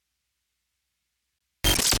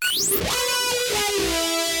The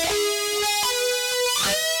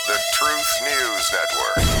Truth News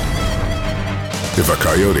Network. If a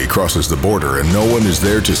coyote crosses the border and no one is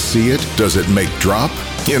there to see it, does it make drop?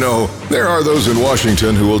 You know, there are those in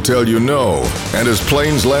Washington who will tell you no. And as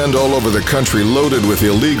planes land all over the country loaded with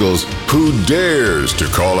illegals, who dares to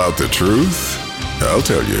call out the truth? I'll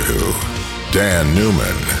tell you who. Dan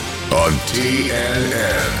Newman on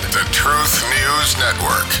TNN, the Truth News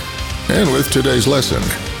Network. And with today's lesson,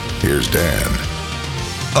 here's Dan.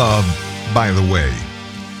 By the way,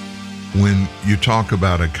 when you talk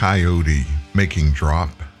about a coyote making drop,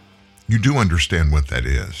 you do understand what that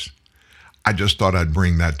is. I just thought I'd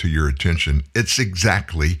bring that to your attention. It's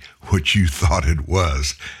exactly what you thought it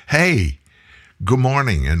was. Hey, good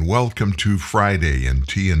morning and welcome to Friday in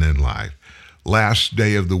TNN Live. Last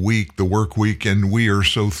day of the week, the work week, and we are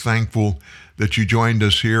so thankful that you joined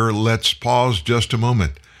us here. Let's pause just a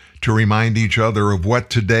moment to remind each other of what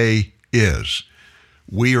today is.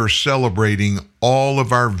 We are celebrating all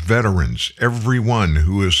of our veterans, everyone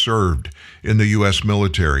who has served in the U.S.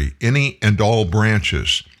 military, any and all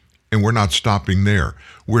branches. And we're not stopping there.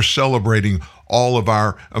 We're celebrating all of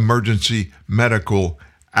our emergency medical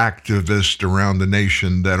activists around the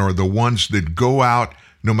nation that are the ones that go out,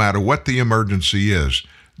 no matter what the emergency is,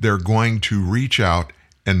 they're going to reach out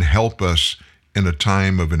and help us in a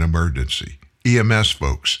time of an emergency. EMS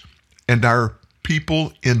folks and our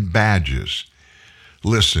people in badges.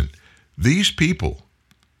 Listen, these people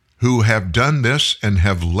who have done this and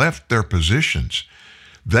have left their positions,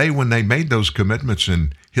 when they made those commitments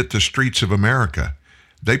and hit the streets of America,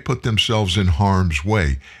 they put themselves in harm's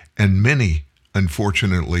way. And many,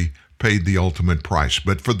 unfortunately, paid the ultimate price.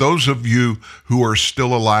 But for those of you who are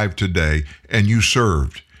still alive today and you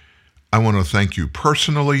served, I want to thank you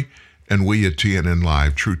personally, and we at TNN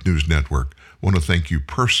Live, Truth News Network, want to thank you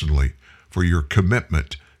personally for your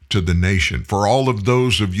commitment to the nation. For all of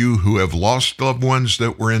those of you who have lost loved ones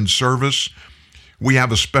that were in service, we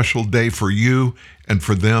have a special day for you and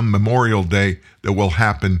for them, Memorial Day, that will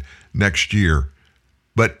happen next year.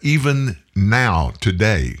 But even now,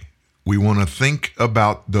 today, we want to think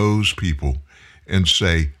about those people and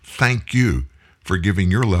say, thank you for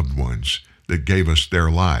giving your loved ones that gave us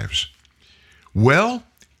their lives. Well,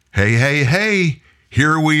 hey,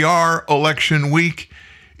 here we are, election week.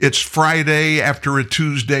 It's Friday after a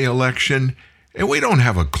Tuesday election, and we don't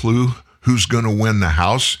have a clue who's going to win the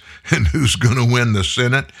House and who's going to win the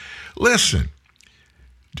Senate. Listen,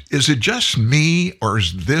 is it just me, or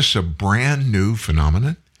is this a brand new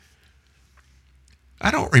phenomenon? I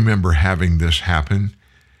don't remember having this happen.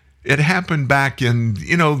 It happened back in,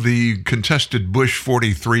 the contested Bush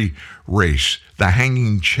 43 race, the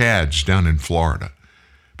hanging chads down in Florida.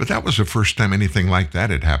 But that was the first time anything like that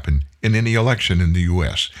had happened in any election in the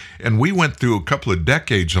U.S. And we went through a couple of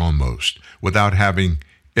decades almost without having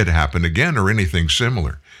it happen again or anything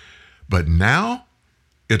similar. But now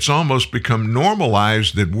it's almost become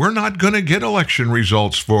normalized that we're not going to get election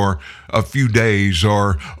results for a few days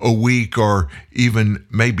or a week or even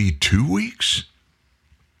maybe 2 weeks.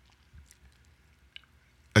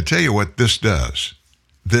 I tell you what this does,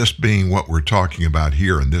 this being what we're talking about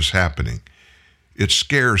here and this happening. It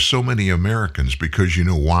scares so many Americans because you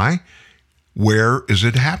know why? Where is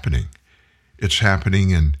it happening? It's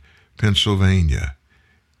happening in Pennsylvania,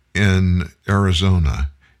 in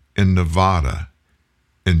Arizona, in Nevada,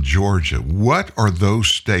 in Georgia. What are those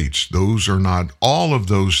states? Those are not all of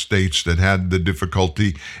those states that had the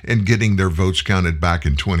difficulty in getting their votes counted back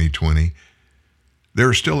in 2020. There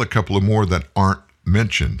are still a couple of more that aren't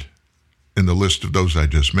mentioned in the list of those I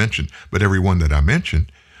just mentioned, but every one that I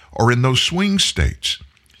mentioned are in those swing states.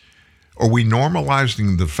 Are we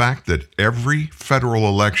normalizing the fact that every federal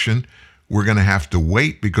election we're going to have to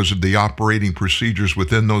wait because of the operating procedures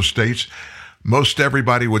within those states? Most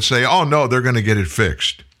everybody would say, oh no, they're going to get it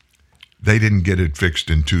fixed. They didn't get it fixed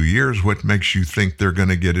in 2 years. What makes you think they're going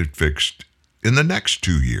to get it fixed in the next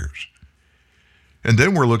 2 years? And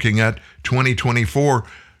then we're looking at 2024.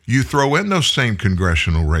 You throw in those same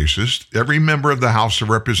congressional races. Every member of the House of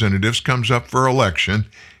Representatives comes up for election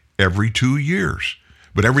every 2 years.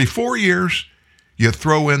 But every 4 years, you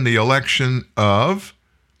throw in the election of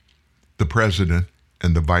the president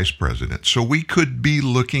and the vice president. So we could be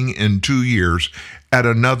looking in 2 years at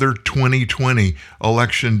another 2020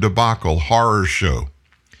 election debacle horror show.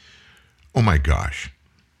 Oh my gosh.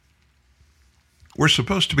 We're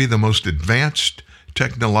supposed to be the most advanced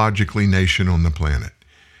technologically nation on the planet.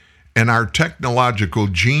 And our technological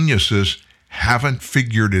geniuses haven't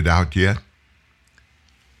figured it out yet.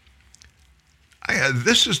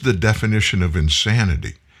 This is the definition of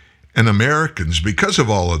insanity. And Americans, because of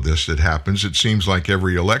all of this that happens, it seems like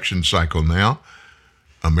every election cycle now,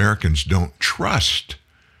 Americans don't trust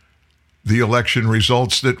the election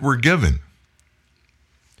results that were given.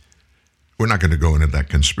 We're not going to go into that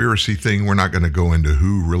conspiracy thing. We're not going to go into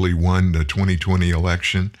who really won the 2020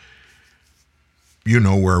 election. You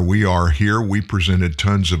know where we are here. We presented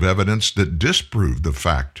tons of evidence that disproved the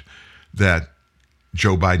fact that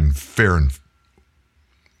Joe Biden fair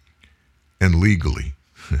and legally,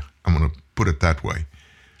 I'm going to put it that way,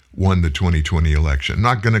 won the 2020 election.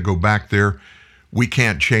 Not going to go back there. We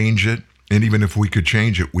can't change it. And even if we could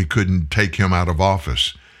change it, we couldn't take him out of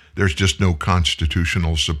office. There's just no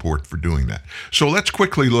constitutional support for doing that. So let's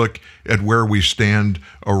quickly look at where we stand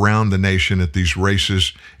around the nation at these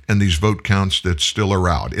races and these vote counts that still are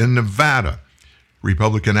out. In Nevada,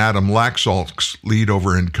 Republican Adam Laxalt's lead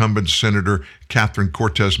over incumbent Senator Catherine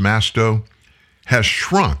Cortez Masto has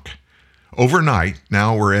shrunk overnight.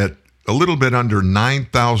 Now we're at a little bit under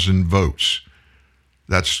 9,000 votes.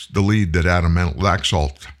 That's the lead that Adam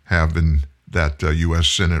Laxalt have in that U.S.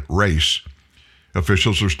 Senate race.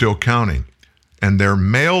 Officials are still counting, and they're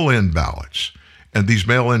mail-in ballots. And these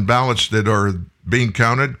mail-in ballots that are being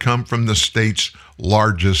counted come from the state's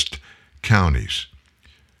largest counties.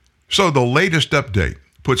 So the latest update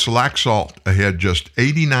puts Laxalt ahead just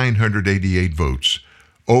 8,988 votes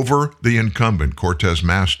over the incumbent, Cortez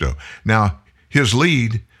Masto. Now, his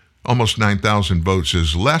lead, almost 9,000 votes,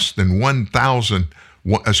 is less than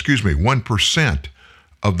 1%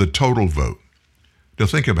 of the total vote. Now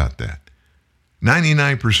think about that.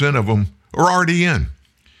 99% of them are already in.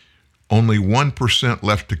 Only 1%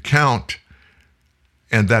 left to count,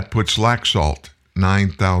 and that puts Laxalt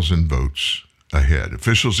 9,000 votes ahead.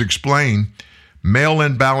 Officials explain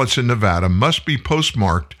mail-in ballots in Nevada must be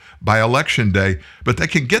postmarked by Election Day, but they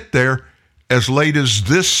can get there as late as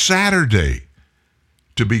this Saturday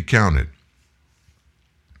to be counted.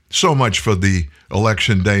 So much for the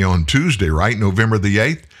Election Day on Tuesday, right? November the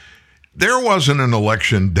 8th. There wasn't an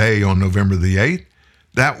election day on November the 8th.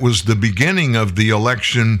 That was the beginning of the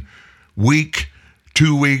election week,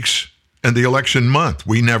 2 weeks, and the election month.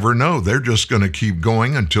 We never know. They're just going to keep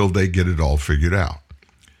going until they get it all figured out.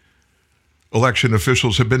 Election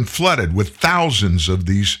officials have been flooded with thousands of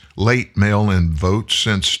these late mail-in votes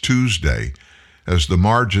since Tuesday, as the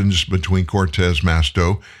margins between Cortez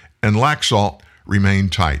Masto and Laxalt remain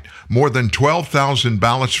tight. More than 12,000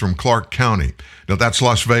 ballots from Clark County, now that's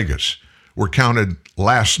Las Vegas, were counted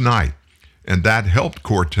last night, and that helped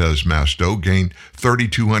Cortez Masto gain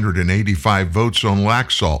 3,285 votes on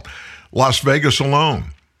Laxalt. Las Vegas alone.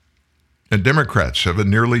 And Democrats have a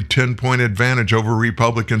nearly 10-point advantage over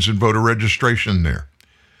Republicans in voter registration there.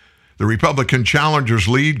 The Republican challenger's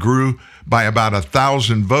lead grew by about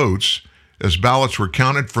 1,000 votes as ballots were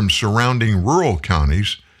counted from surrounding rural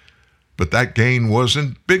counties, but that gain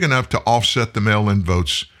wasn't big enough to offset the mail-in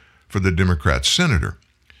votes for the Democrat senator.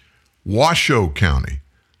 Washoe County,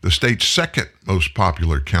 the state's second most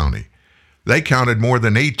popular county, they counted more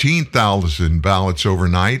than 18,000 ballots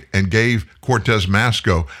overnight and gave Cortez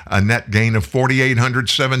Masto a net gain of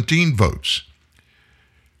 4,817 votes.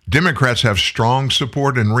 Democrats have strong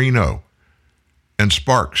support in Reno and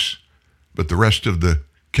Sparks, but the rest of the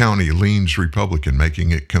county leans Republican, making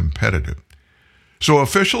it competitive. So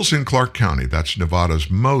officials in Clark County, that's Nevada's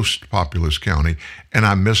most populous county, and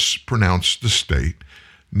I mispronounced the state.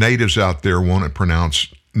 Natives out there want it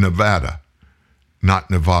pronounced Nevada, not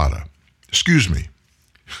Nevada. Excuse me.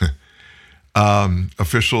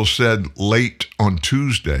 Officials said late on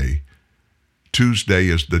Tuesday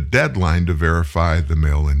is the deadline to verify the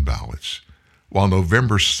mail-in ballots, while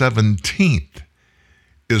November 17th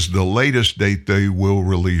is the latest date they will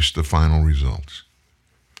release the final results.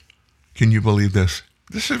 Can you believe this?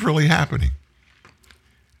 This is really happening.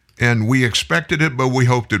 And we expected it, but we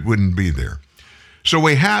hoped it wouldn't be there. So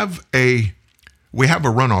we have a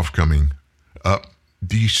runoff coming up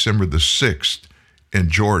December the 6th in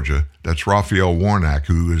Georgia. That's Raphael Warnock,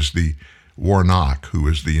 who is the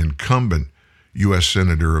incumbent U.S.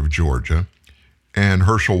 Senator of Georgia. And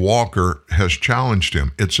Herschel Walker has challenged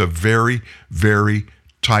him. It's a very, very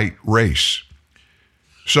tight race.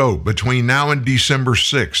 So between now and December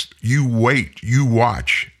 6th, you wait, you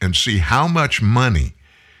watch, and see how much money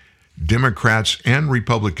Democrats and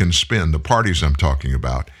Republicans spend, the parties I'm talking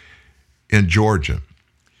about, in Georgia.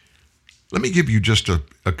 Let me give you just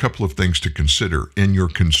a couple of things to consider in your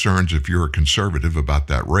concerns if you're a conservative about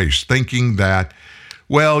that race, thinking that,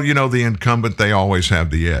 well, you know, the incumbent, they always have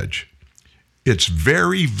the edge. It's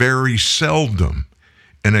very, very seldom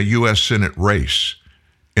in a U.S. Senate race,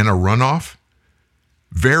 in a runoff,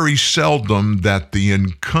 very seldom that the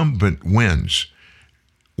incumbent wins.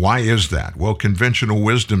 Why is that? Well, conventional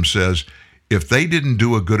wisdom says if they didn't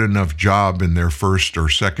do a good enough job in their first or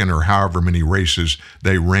second or however many races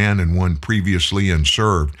they ran and won previously and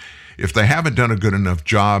served, if they haven't done a good enough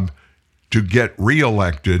job to get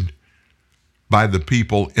reelected by the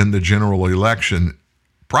people in the general election,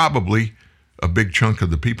 probably a big chunk of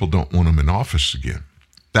the people don't want them in office again.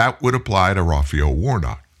 That would apply to Raphael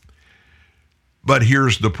Warnock. But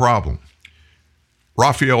here's the problem.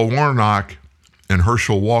 Raphael Warnock and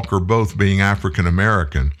Herschel Walker both being African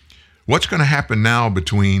American, what's going to happen now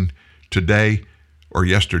between today or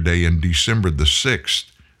yesterday and December the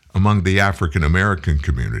 6th among the African American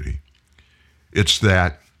community? It's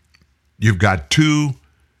that you've got two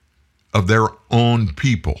of their own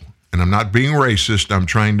people. And I'm not being racist. I'm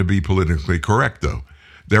trying to be politically correct, though.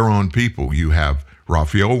 Their own people. You have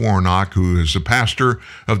Raphael Warnock, who is a pastor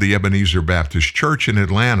of the Ebenezer Baptist Church in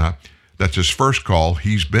Atlanta. That's his first call.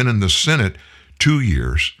 He's been in the Senate 2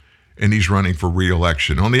 years, and he's running for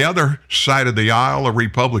re-election. On the other side of the aisle, a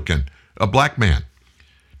Republican, a black man.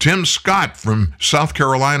 Tim Scott from South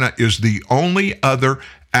Carolina is the only other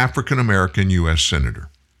African-American U.S. Senator.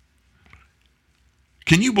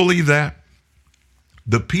 Can you believe that?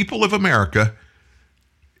 The people of America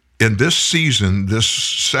in this season, this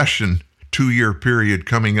session, 2-year period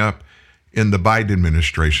coming up in the Biden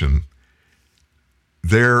administration,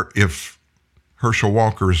 if Herschel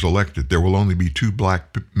Walker is elected, there will only be 2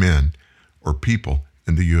 black men or people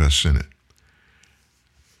in the U.S. Senate.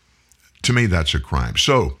 To me, that's a crime.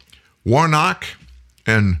 So Warnock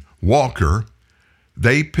and Walker,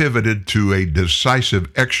 they pivoted to a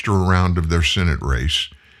decisive extra round of their Senate race,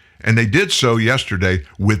 and they did so yesterday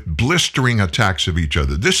with blistering attacks of each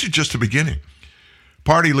other. This is just the beginning.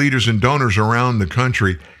 Party leaders and donors around the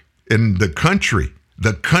country,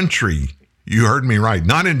 you heard me right,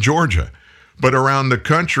 not in Georgia, but around the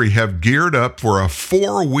country have geared up for a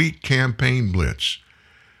 4-week campaign blitz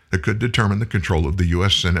that could determine the control of the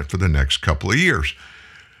U.S. Senate for the next couple of years.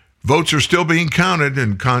 Votes are still being counted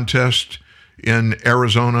in contests in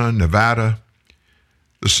Arizona, Nevada.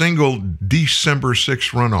 The single December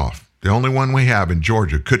 6th runoff, the only one we have in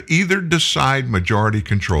Georgia, could either decide majority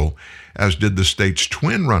control, as did the state's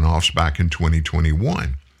twin runoffs back in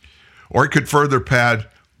 2021, or it could further pad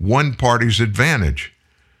one party's advantage.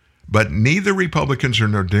 But neither Republicans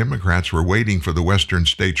nor Democrats were waiting for the Western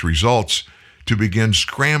states' results to begin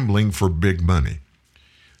scrambling for big money.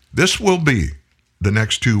 This will be the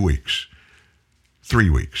next 2 weeks, 3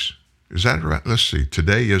 weeks. Is that right? Let's see.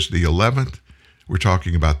 Today is the 11th. We're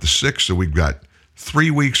talking about the 6th, so we've got 3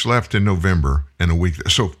 weeks left in November and a week,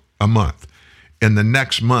 so a month. In the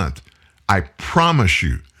next month, I promise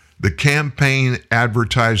you, the campaign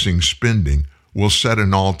advertising spending will set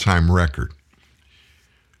an all-time record.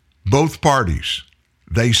 Both parties,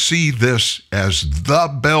 they see this as the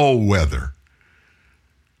bellwether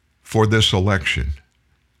for this election.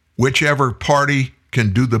 Whichever party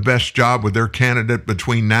can do the best job with their candidate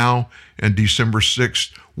between now and December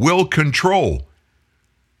 6th will control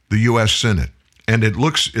the U.S. Senate. And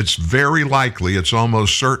it's very likely, it's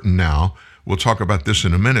almost certain now, we'll talk about this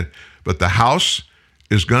in a minute, but the House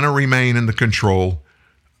is going to remain in the control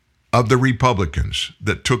of the Republicans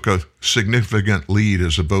that took a significant lead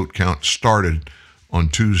as the vote count started on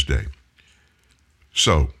Tuesday.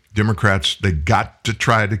 So Democrats, they got to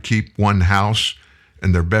try to keep one House,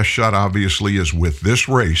 and their best shot obviously is with this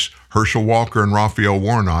race, Herschel Walker and Raphael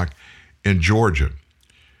Warnock in Georgia.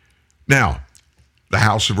 Now, the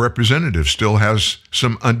House of Representatives still has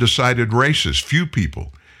some undecided races. Few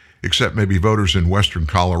people, except maybe voters in western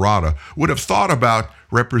Colorado, would have thought about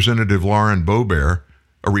Representative Lauren Boebert,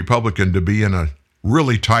 a Republican, to be in a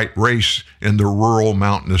really tight race in the rural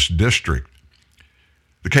mountainous district.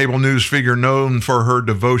 The cable news figure known for her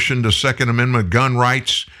devotion to Second Amendment gun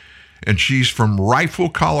rights, and she's from Rifle,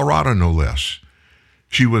 Colorado, no less.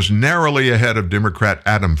 She was narrowly ahead of Democrat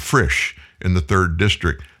Adam Frisch in the 3rd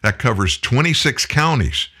District. That covers 26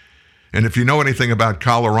 counties. And if you know anything about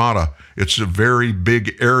Colorado, it's a very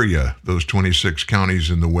big area, those 26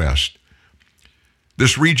 counties in the West.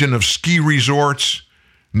 This region of ski resorts,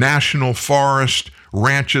 national forest,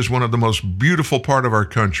 ranches, one of the most beautiful part of our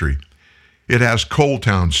country. It has coal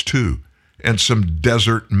towns too, and some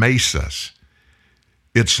desert mesas.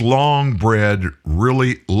 It's long-bred,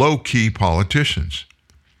 really low-key politicians.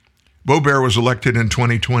 Boebert was elected in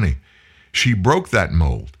 2020. She broke that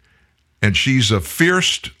mold, and she's a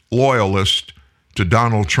fierce loyalist to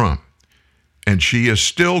Donald Trump, and she is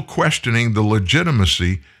still questioning the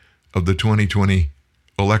legitimacy of the 2020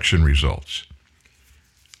 election results.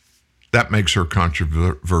 That makes her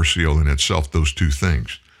controversial in itself, those two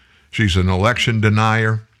things. She's an election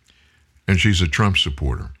denier, and she's a Trump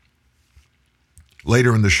supporter.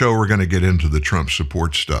 Later in the show, we're going to get into the Trump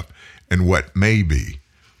support stuff and what may be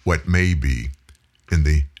in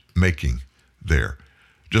the making there.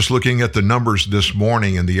 Just looking at the numbers this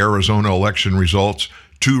morning in the Arizona election results,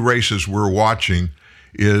 two races we're watching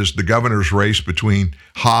is the governor's race between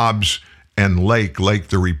Hobbs and Lake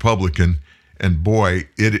the Republican, and boy,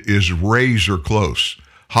 it is razor close.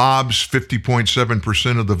 Hobbs,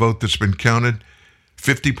 50.7% of the vote that's been counted,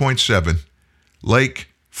 50.7. Lake,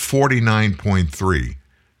 49.3.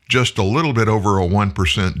 Just a little bit over a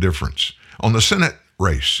 1% difference. On the Senate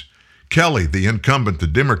race, Kelly, the incumbent, the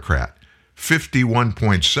Democrat,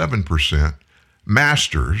 51.7%.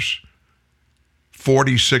 Masters,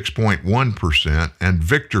 46.1%. And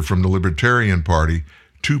Victor from the Libertarian Party,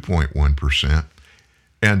 2.1%.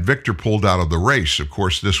 And Victor pulled out of the race. Of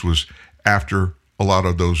course, this was after a lot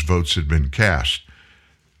of those votes had been cast.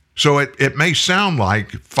 So it may sound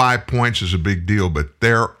like 5 points is a big deal, but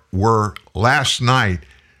there were last night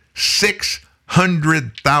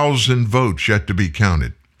 600,000 votes yet to be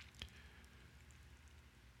counted.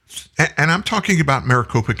 And I'm talking about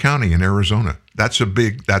Maricopa County in Arizona. That's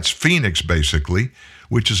Phoenix basically,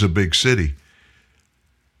 which is a big city.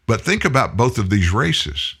 But think about both of these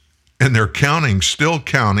races. And they're still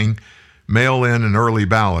counting mail-in and early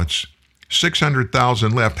ballots.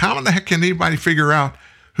 600,000 left. How in the heck can anybody figure out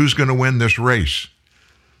who's going to win this race?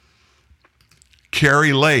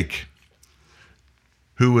 Kari Lake,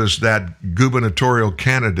 who is that gubernatorial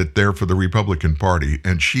candidate there for the Republican Party,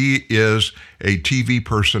 and she is a TV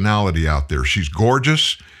personality out there. She's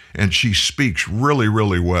gorgeous, and she speaks really,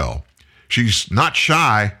 really well. She's not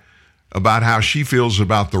shy about how she feels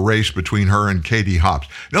about the race between her and Katie Hobbs.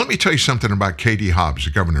 Now, let me tell you something about Katie Hobbs,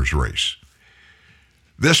 the governor's race.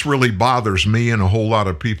 This really bothers me and a whole lot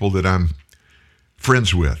of people that I'm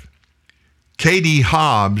friends with. Katie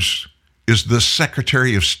Hobbs is the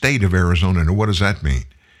Secretary of State of Arizona. Now, what does that mean?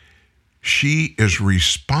 She is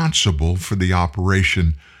responsible for the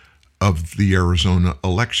operation of the Arizona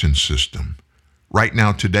election system. Right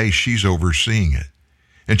now, today, she's overseeing it.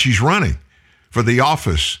 And she's running for the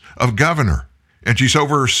office of governor. And she's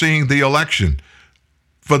overseeing the election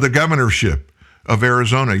for the governorship of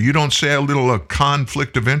Arizona. You don't say a little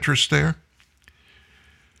conflict of interest there?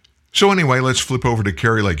 So anyway, let's flip over to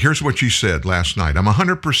Kari Lake. Here's what she said last night. I'm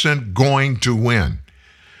 100% going to win.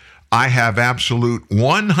 I have absolute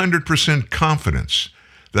 100% confidence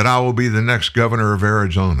that I will be the next governor of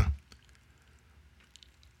Arizona.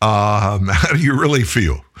 How do you really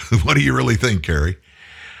feel? What do you really think, Kari?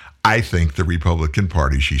 I think the Republican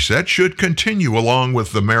Party, she said, should continue along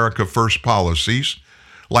with the America First policies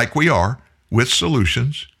like we are, with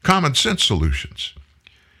solutions, common sense solutions.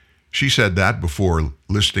 She said that before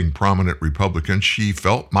listing prominent Republicans she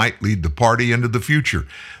felt might lead the party into the future.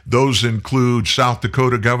 Those include South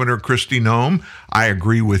Dakota Governor Kristi Noem. I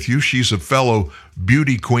agree with you. She's a fellow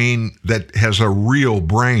beauty queen that has a real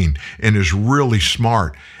brain and is really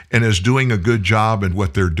smart and is doing a good job in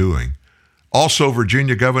what they're doing. Also,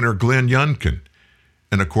 Virginia Governor Glenn Youngkin,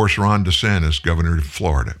 and of course, Ron DeSantis, Governor of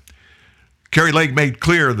Florida. Kari Lake made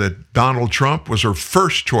clear that Donald Trump was her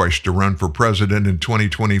first choice to run for president in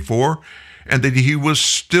 2024 and that he was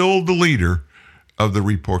still the leader of the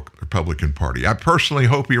Republican Party. I personally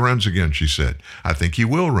hope he runs again, she said. I think he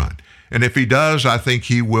will run. And if he does, I think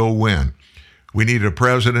he will win. We need a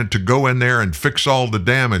president to go in there and fix all the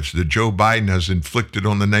damage that Joe Biden has inflicted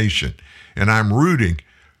on the nation. And I'm rooting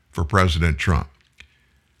for President Trump.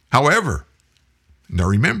 However, now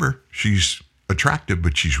remember, she's attractive,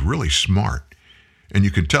 but she's really smart. And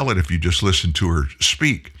you can tell it if you just listen to her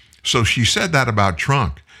speak. So she said that about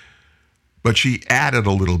Trump, but she added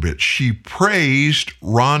a little bit. She praised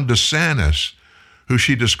Ron DeSantis, who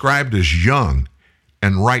she described as young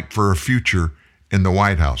and ripe for a future in the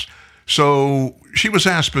White House. So she was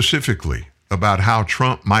asked specifically about how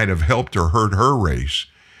Trump might have helped or hurt her race,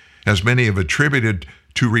 as many have attributed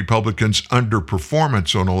to Republicans'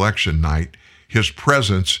 underperformance on election night, his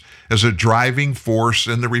presence as a driving force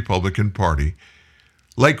in the Republican Party.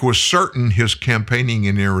 Lake was certain his campaigning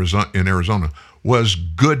in Arizona was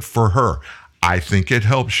good for her. I think it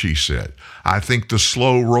helped, she said. I think the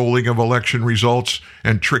slow rolling of election results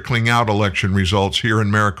and trickling out election results here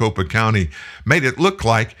in Maricopa County made it look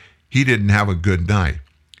like he didn't have a good night.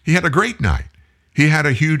 He had a great night. He had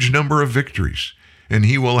a huge number of victories, and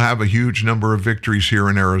he will have a huge number of victories here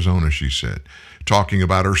in Arizona, she said, talking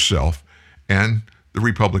about herself and the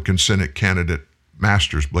Republican Senate candidate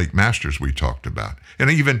Blake Masters we talked about, and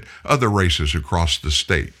even other races across the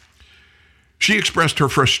state. She expressed her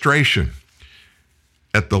frustration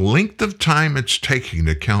at the length of time it's taking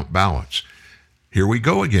to count ballots. Here we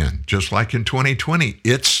go again, just like in 2020.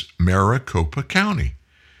 It's Maricopa County,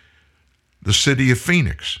 the city of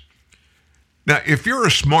Phoenix. Now, if you're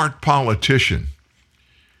a smart politician,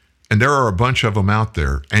 and there are a bunch of them out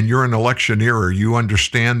there, and you're an electioneer, you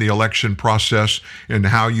understand the election process and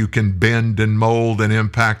how you can bend and mold and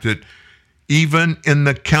impact it, even in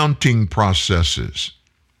the counting processes.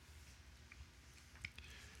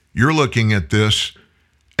 You're looking at this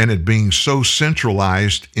and it being so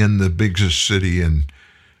centralized in the biggest city in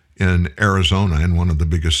Arizona, and one of the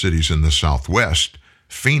biggest cities in the Southwest,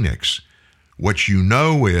 Phoenix. What you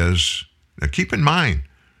know is, now keep in mind,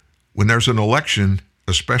 when there's an election,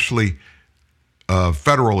 especially a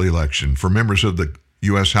federal election for members of the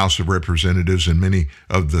U.S. House of Representatives and many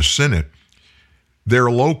of the Senate, they're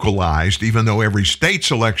localized. Even though every state's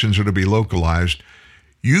elections are to be localized,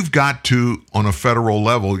 you've got to, on a federal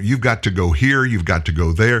level, you've got to go here, you've got to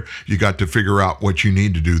go there, you got to figure out what you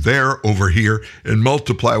need to do there, over here, and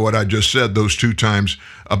multiply what I just said, those two times,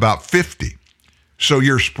 about 50. So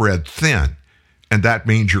you're spread thin, and that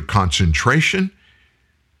means your concentration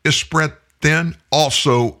is spread thin,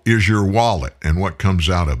 also is your wallet and what comes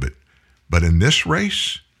out of it. But in this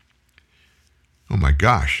race, oh my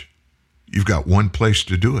gosh, you've got one place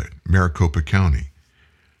to do it, Maricopa County.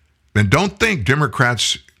 And don't think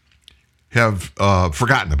Democrats have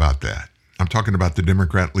forgotten about that. I'm talking about the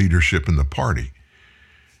Democrat leadership in the party.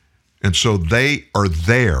 And so they are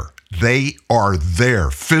there. They are there,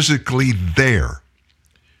 physically there,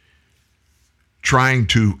 trying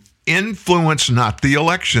to influence not the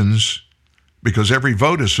elections, because every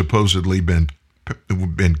vote has supposedly been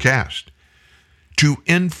cast, to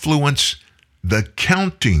influence the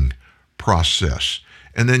counting process.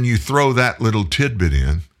 And then you throw that little tidbit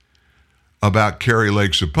in about Kari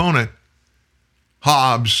Lake's opponent,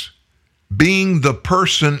 Hobbs, being the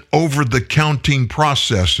person over the counting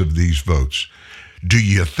process of these votes. Do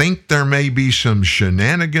you think there may be some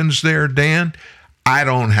shenanigans there, Dan? I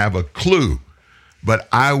don't have a clue. But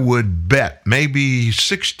I would bet maybe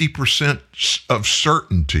 60% of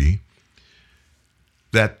certainty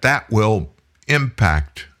that will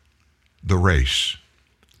impact the race.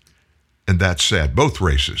 And that's sad. Both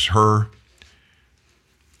races, her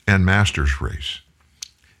and Masters' race.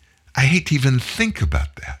 I hate to even think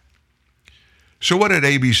about that. So what did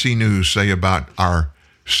ABC News say about our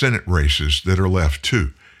Senate races that are left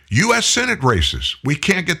too? U.S. Senate races, we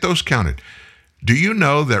can't get those counted. Do you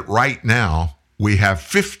know that right now, we have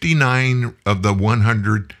 59 of the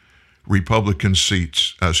 100 Republican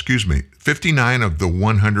seats, 59 of the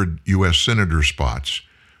 100 U.S. Senator spots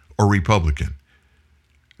are Republican.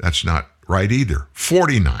 That's not right either.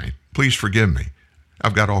 49, please forgive me.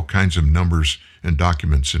 I've got all kinds of numbers and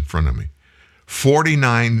documents in front of me.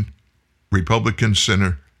 49 Republican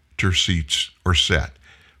senator seats are set.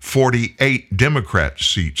 48 Democrat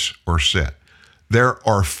seats are set. There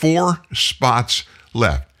are 4 spots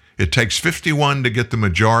left. It takes 51 to get the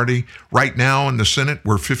majority. Right now in the Senate,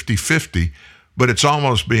 we're 50-50, but it's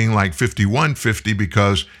almost being like 51-50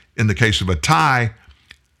 because in the case of a tie,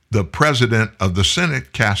 the president of the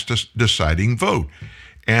Senate cast a deciding vote.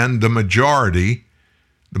 And the majority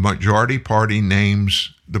party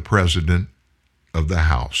names the president of the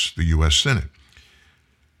House, the U.S. Senate.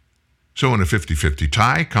 So in a 50-50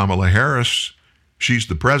 tie, Kamala Harris, she's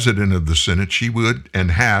the president of the Senate. She would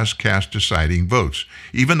and has cast deciding votes.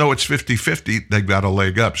 Even though it's 50-50, they've got a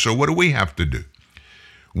leg up. So what do we have to do?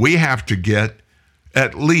 We have to get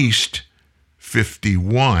at least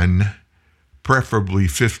 51, preferably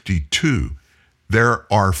 52. There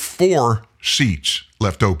are 4 seats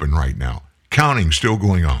left open right now. Counting still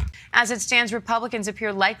going on. As it stands, Republicans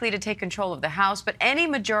appear likely to take control of the House, but any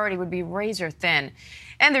majority would be razor thin.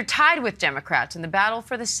 And they're tied with Democrats in the battle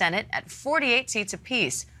for the Senate at 48 seats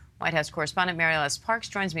apiece. White House correspondent Mary Alice Parks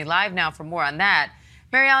joins me live now for more on that.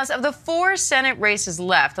 Mary Alice, of the 4 Senate races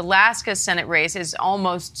left, Alaska's Senate race is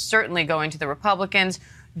almost certainly going to the Republicans.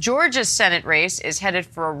 Georgia's Senate race is headed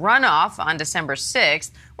for a runoff on December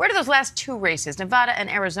 6th. Where do those last 2 races, Nevada and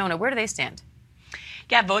Arizona, where do they stand?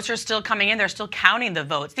 Yeah, votes are still coming in. They're still counting the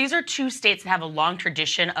votes. These are 2 states that have a long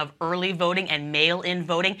tradition of early voting and mail-in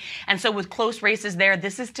voting. And so with close races there,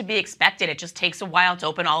 this is to be expected. It just takes a while to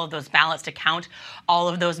open all of those ballots, to count all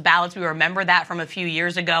of those ballots. We remember that from a few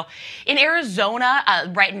years ago. In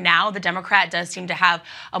Arizona, right now, the Democrat does seem to have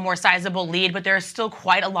a more sizable lead, but there is still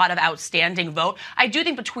quite a lot of outstanding vote. I do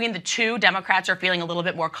think between the 2, Democrats are feeling a little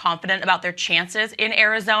bit more confident about their chances in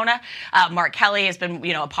Arizona. Mark Kelly has been,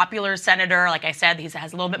 a popular senator. Like I said, he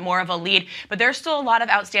has a little bit more of a lead, but there's still a lot of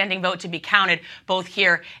outstanding vote to be counted both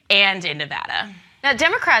here and in Nevada. Now,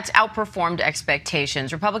 Democrats outperformed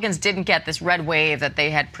expectations. Republicans didn't get this red wave that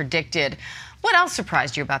they had predicted. What else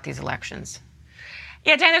surprised you about these elections?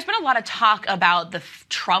 Yeah, Dan, there's been a lot of talk about the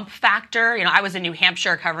Trump factor. You know, I was in New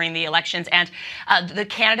Hampshire covering the elections, and the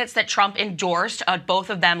candidates that Trump endorsed, both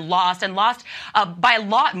of them lost by a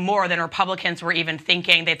lot more than Republicans were even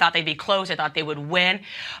thinking. They thought they'd be close. They thought they would win.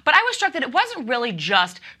 But I was struck that it wasn't really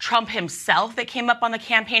just Trump himself that came up on the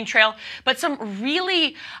campaign trail, but some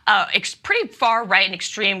really pretty far right and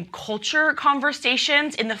extreme culture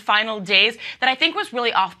conversations in the final days that I think was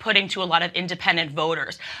really off-putting to a lot of independent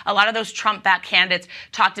voters. A lot of those Trump-backed candidates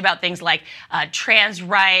talked about things like trans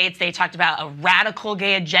rights. They talked about a radical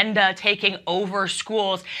gay agenda taking over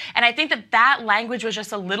schools. And I think that language was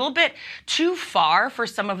just a little bit too far for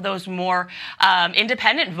some of those more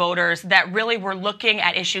independent voters that really were looking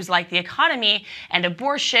at issues like the economy and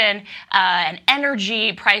abortion and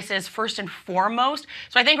energy prices first and foremost.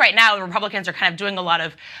 So I think right now the Republicans are kind of doing a lot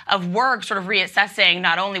of work sort of reassessing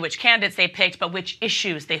not only which candidates they picked, but which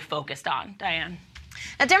issues they focused on. Diane.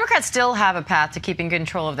 Now, Democrats still have a path to keeping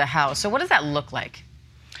control of the House. So what does that look like?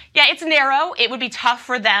 Yeah, it's narrow. It would be tough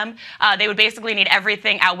for them. They would basically need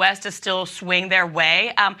everything out west to still swing their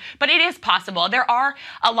way. But it is possible. There are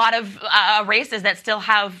a lot of races that still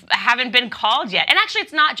haven't been called yet. And actually,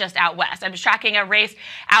 it's not just out west. I'm tracking a race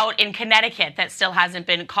out in Connecticut that still hasn't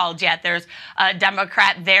been called yet. There's a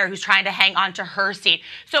Democrat there who's trying to hang on to her seat.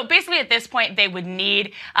 So basically, at this point, they would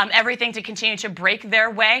need everything to continue to break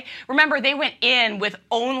their way. Remember, they went in with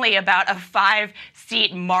only about a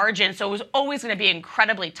 5-seat margin. So it was always going to be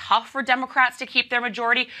incredibly tough for Democrats to keep their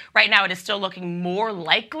majority. Right now, it is still looking more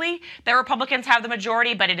likely that Republicans have the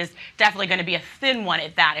majority, but it is definitely going to be a thin one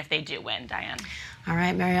at that if they do win, Diane. All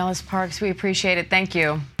right, Mary Ellis Parks, we appreciate it. Thank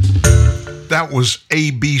you. That was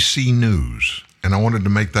ABC News, and I wanted to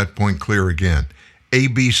make that point clear again.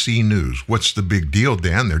 ABC News. What's the big deal,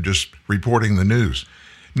 Dan? They're just reporting the news.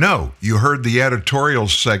 No, you heard the editorial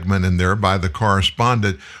segment in there by the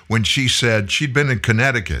correspondent when she said she'd been in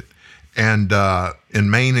Connecticut and in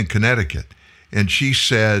Maine and Connecticut. And she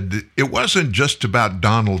said it wasn't just about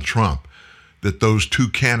Donald Trump that those two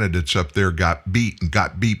candidates up there got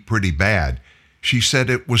beat pretty bad. She said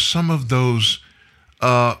it was some of those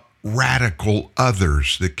radical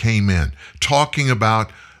others that came in, talking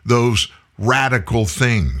about those radical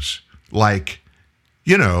things like,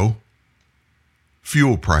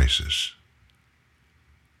 fuel prices,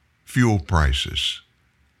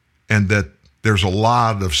 and that there's a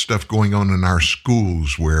lot of stuff going on in our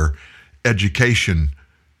schools where education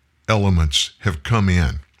elements have come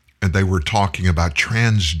in, and they were talking about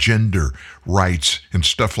transgender rights and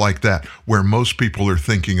stuff like that, where most people are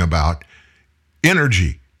thinking about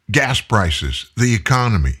energy, gas prices, the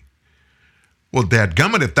economy. Well,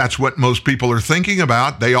 dadgummit, if that's what most people are thinking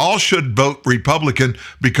about, they all should vote Republican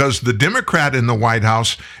because the Democrat in the White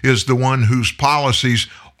House is the one whose policies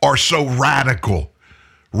are so radical.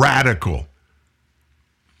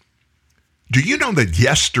 Do you know that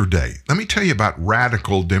yesterday, let me tell you about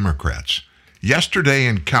radical Democrats. Yesterday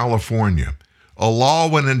in California, a law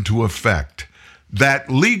went into effect that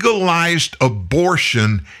legalized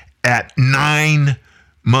abortion at 9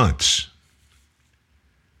 months.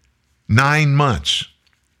 9 months.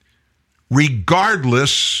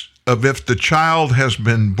 Regardless of if the child has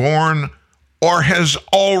been born or has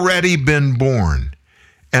already been born,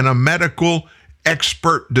 and a medical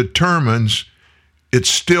expert determines it's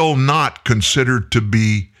still not considered to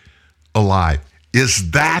be alive.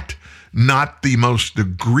 Is that not the most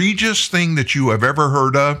egregious thing that you have ever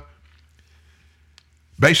heard of?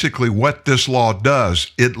 Basically, what this law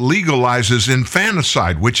does, it legalizes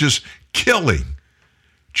infanticide, which is killing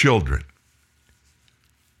children.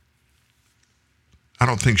 I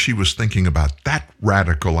don't think she was thinking about that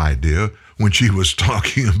radical idea when she was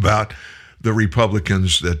talking about the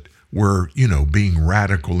Republicans that were, being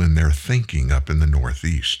radical in their thinking up in the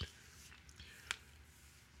Northeast.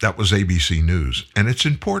 That was ABC News. And it's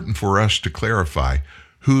important for us to clarify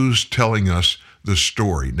who's telling us the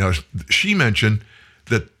story. Now, she mentioned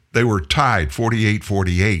that they were tied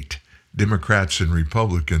 48-48, Democrats and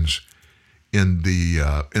Republicans in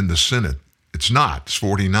the Senate. It's not. It's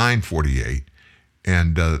 49-48.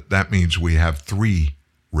 And that means we have 3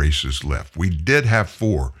 races left. We did have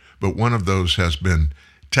 4, but one of those has been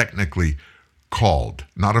technically called,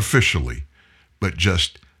 not officially, but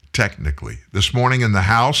just technically. This morning in the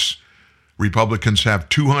House, Republicans have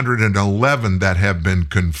 211 that have been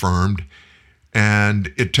confirmed,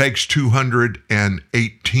 and it takes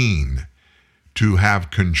 218 to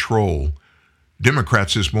have control.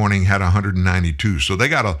 Democrats this morning had 192, so they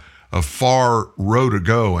got a far row to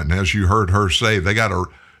go. And as you heard her say, they got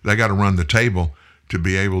to run the table to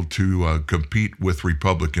be able to compete with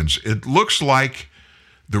Republicans. It looks like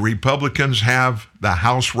the Republicans have the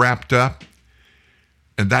House wrapped up,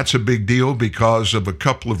 and that's a big deal because of a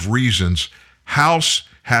couple of reasons. House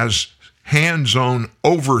has hands-on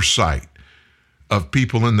oversight of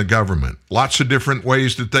people in the government. Lots of different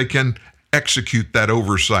ways that they can execute that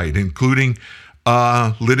oversight, including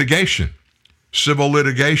litigation, civil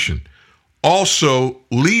litigation. Also,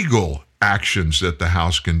 legal actions that the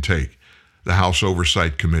House can take, the House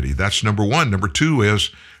Oversight Committee. That's number one. Number two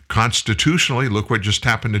is constitutionally, look what just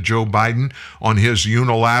happened to Joe Biden on his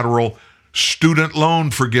unilateral student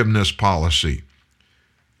loan forgiveness policy.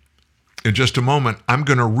 In just a moment, I'm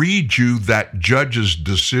going to read you that judge's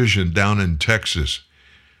decision down in Texas.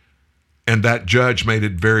 And that judge made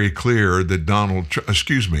it very clear that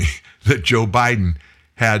that Joe Biden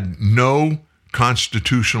had no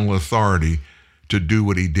constitutional authority to do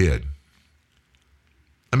what he did.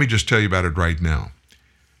 Let me just tell you about it right now.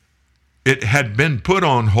 It had been put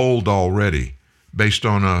on hold already based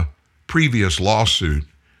on a previous lawsuit,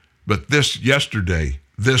 but this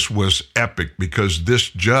was epic because this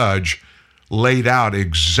judge laid out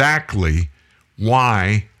exactly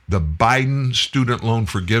why the Biden student loan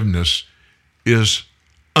forgiveness is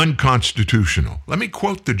unconstitutional. Let me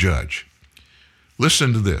quote the judge.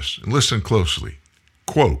 Listen to this and listen closely.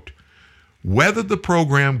 Quote, whether the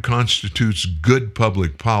program constitutes good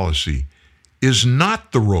public policy is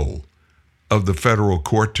not the role of the federal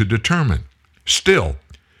court to determine. Still,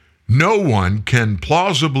 no one can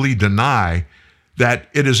plausibly deny that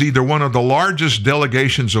it is either one of the largest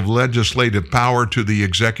delegations of legislative power to the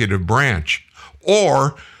executive branch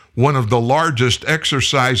or one of the largest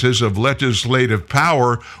exercises of legislative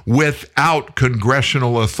power without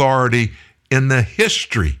congressional authority in the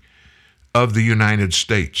history of the United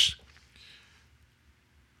States.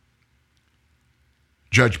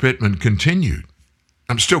 Judge Pittman continued,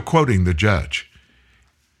 I'm still quoting the judge,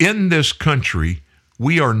 in this country,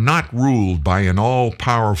 we are not ruled by an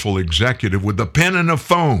all-powerful executive with a pen and a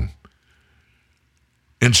phone.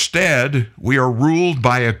 Instead, we are ruled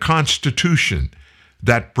by a constitution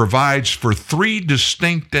that provides for three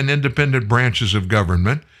distinct and independent branches of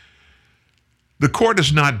government. The court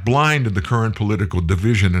is not blind to the current political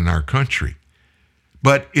division in our country,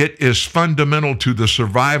 but it is fundamental to the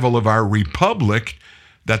survival of our republic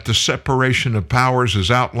that the separation of powers as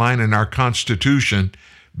outlined in our Constitution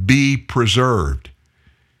be preserved.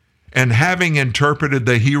 And having interpreted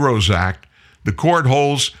the HEROES Act, the court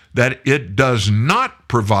holds that it does not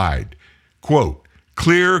provide, quote,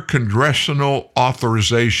 clear congressional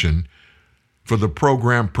authorization for the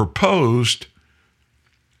program proposed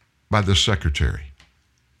by the secretary.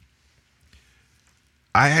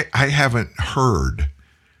 I haven't heard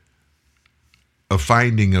a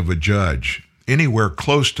finding of a judge anywhere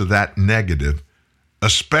close to that negative,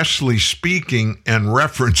 especially speaking and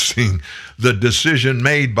referencing the decision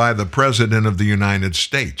made by the President of the United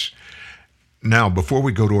States. Now, before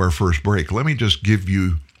we go to our first break, let me just give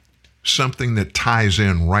you something that ties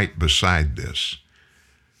in right beside this.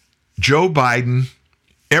 Joe Biden,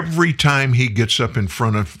 every time he gets up in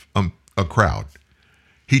front of a crowd,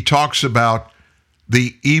 he talks about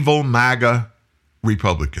the evil MAGA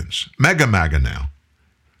Republicans, mega MAGA now,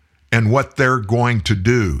 and what they're going to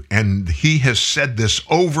do. And he has said this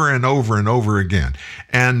over and over and over again.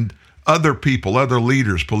 And other people, other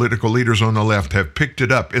leaders, political leaders on the left have picked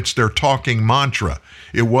it up. It's their talking mantra.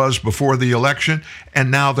 It was before the election, and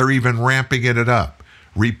now they're even ramping it up.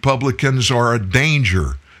 Republicans are a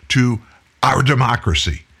danger to our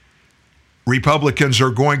democracy. Republicans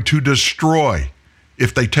are going to destroy,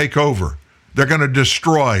 if they take over, they're going to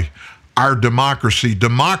destroy our democracy.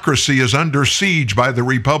 Democracy is under siege by the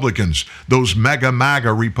Republicans, those mega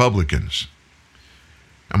MAGA Republicans.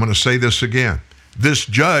 I'm going to say this again. This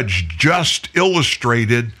judge just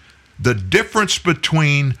illustrated the difference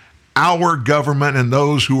between our government and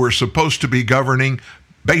those who are supposed to be governing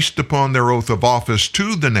based upon their oath of office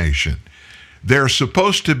to the nation. They're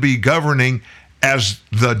supposed to be governing as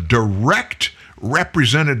the direct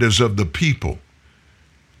representatives of the people.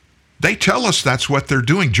 They tell us that's what they're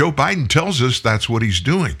doing. Joe Biden tells us that's what he's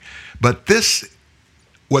doing. But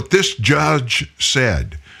what this judge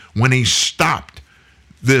said when he stopped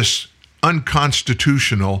this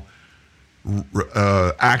unconstitutional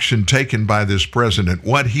action taken by this president,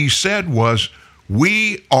 what he said was,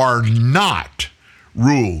 we are not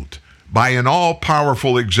ruled by an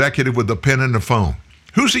all-powerful executive with a pen and a phone.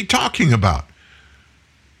 Who's he talking about?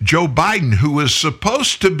 Joe Biden, who is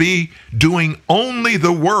supposed to be doing only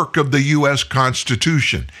the work of the U.S.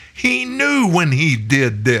 Constitution. He knew when he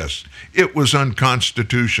did this, it was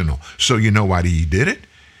unconstitutional. So you know why he did it?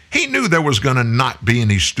 He knew there was going to not be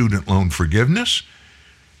any student loan forgiveness.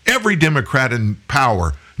 Every Democrat in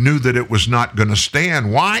power knew that it was not going to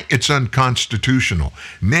stand. Why? It's unconstitutional.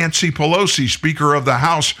 Nancy Pelosi, Speaker of the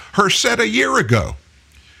House, said a year ago.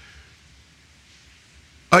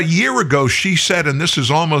 A year ago, she said, and this is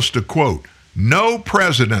almost a quote, the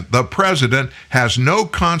president has no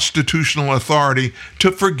constitutional authority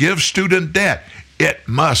to forgive student debt. It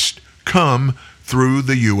must come through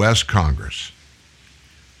the U.S. Congress.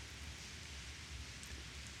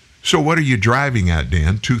 So what are you driving at,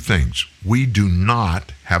 Dan? Two things. We do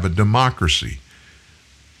not have a democracy.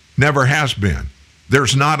 Never has been.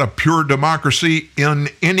 There's not a pure democracy in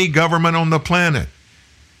any government on the planet.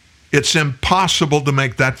 It's impossible to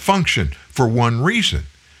make that function for one reason.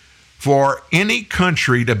 For any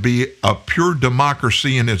country to be a pure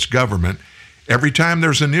democracy in its government, every time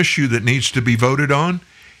there's an issue that needs to be voted on,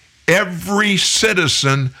 every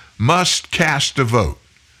citizen must cast a vote.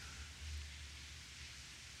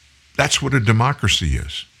 That's what a democracy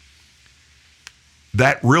is.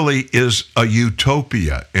 That really is a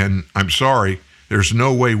utopia. And I'm sorry, there's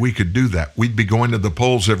no way we could do that. We'd be going to the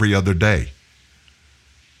polls every other day.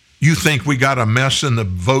 You think we got a mess in the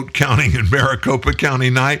vote counting in Maricopa County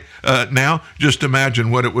now? Just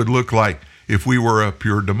imagine what it would look like if we were a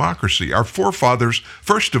pure democracy. Our forefathers,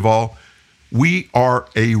 first of all, we are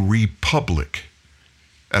a republic.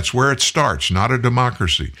 That's where it starts, not a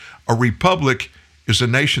democracy. A republic is a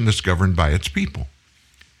nation that's governed by its people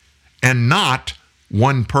and not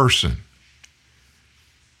one person.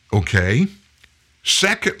 Okay?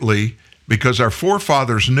 Secondly, because our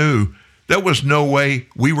forefathers knew there was no way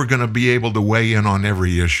we were going to be able to weigh in on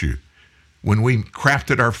every issue. When we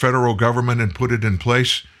crafted our federal government and put it in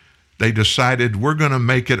place, they decided we're going to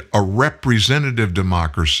make it a representative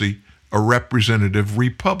democracy, a representative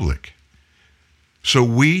republic. So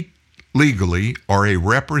we legally are a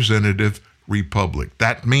representative republic.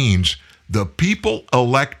 That means the people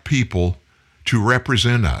elect people to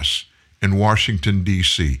represent us in Washington,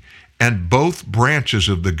 D.C. And both branches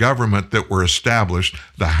of the government that were established,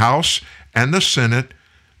 the House and the Senate,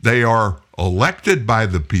 they are elected by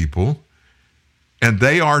the people, and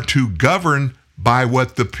they are to govern by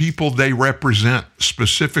what the people they represent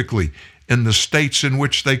specifically in the states in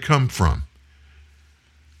which they come from.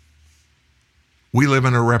 We live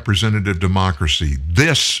in a representative democracy.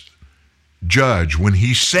 This judge, when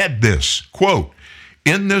he said this, quote,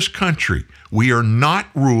 "In this country, we are not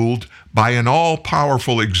ruled by an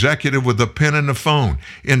all-powerful executive with a pen and a phone.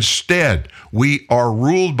 Instead, we are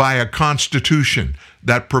ruled by a constitution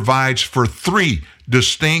that provides for 3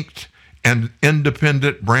 distinct and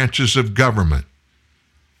independent branches of government."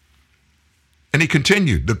 And he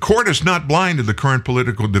continued, "The court is not blind to the current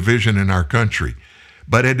political division in our country,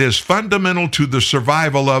 but it is fundamental to the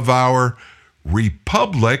survival of our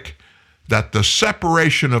republic that the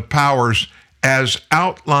separation of powers as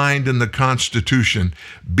outlined in the Constitution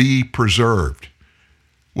be preserved."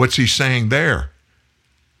 What's he saying there?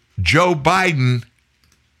 Joe Biden,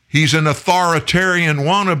 he's an authoritarian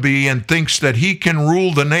wannabe and thinks that he can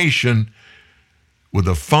rule the nation with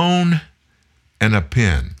a phone and a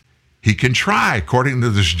pen. He can try, according to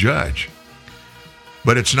this judge,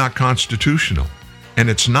 but it's not constitutional, and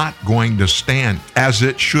it's not going to stand, as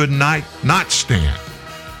it should not stand.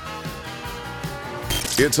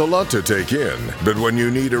 It's a lot to take in, but when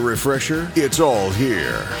you need a refresher, it's all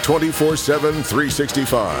here. 24/7,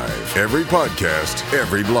 365. Every podcast,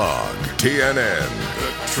 every blog. TNN,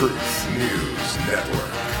 the Truth News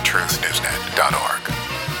Network. TruthNewsNet.org.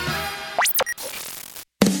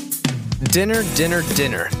 Dinner, dinner,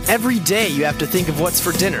 dinner. Every day you have to think of what's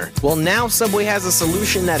for dinner. Well, now Subway has a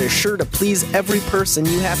solution that is sure to please every person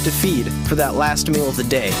you have to feed for that last meal of the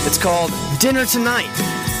day. It's called Dinner Tonight.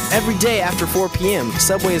 Every day after 4 p.m.,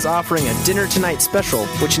 Subway is offering a Dinner Tonight special,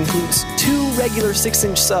 which includes 2 regular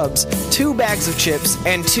 6-inch subs, 2 bags of chips,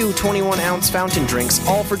 and 2 21-ounce fountain drinks,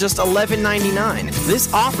 all for just $11.99.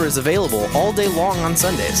 This offer is available all day long on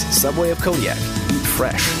Sundays. Subway of Kodiak. Eat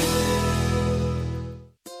fresh.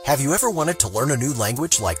 Have you ever wanted to learn a new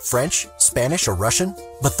language like French, Spanish, or Russian,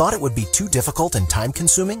 but thought it would be too difficult and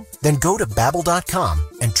time-consuming? Then go to Babbel.com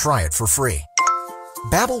and try it for free.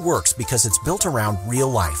 Babbel works because it's built around real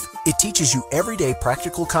life. It teaches you everyday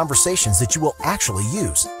practical conversations that you will actually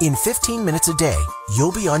use. In 15 minutes a day,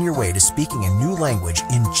 you'll be on your way to speaking a new language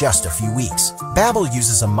in just a few weeks. Babbel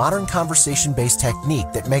uses a modern conversation-based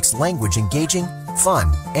technique that makes language engaging,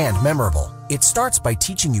 fun, and memorable. It starts by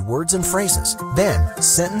teaching you words and phrases. Then,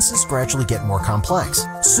 sentences gradually get more complex.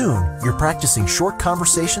 Soon, you're practicing short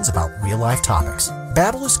conversations about real-life topics.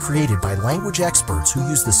 Babbel is created by language experts who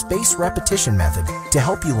use the spaced repetition method to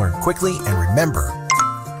help you learn quickly and remember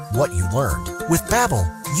what you learned. With Babbel,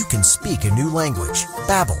 you can speak a new language.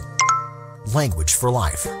 Babbel. Language for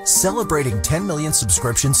life. Celebrating 10 million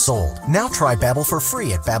subscriptions sold. Now try Babbel for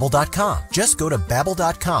free at Babbel.com. Just go to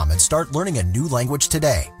Babbel.com and start learning a new language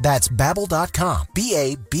today. That's Babbel.com.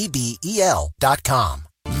 Babbel.com.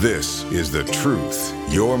 This is the truth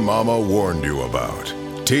your mama warned you about.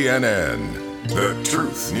 TNN, the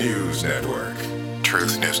Truth News Network.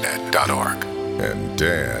 TruthNewsNet.org. And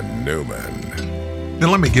Dan Newman. Now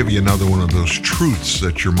let me give you another one of those truths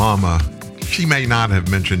that your mama, she may not have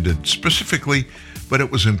mentioned it specifically, but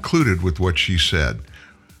it was included with what she said.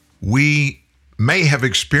 We may have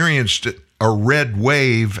experienced a red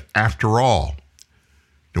wave after all.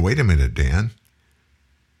 Now wait a minute, Dan.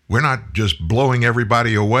 We're not just blowing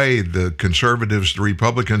everybody away. The conservatives, the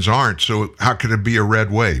Republicans aren't. So how could it be a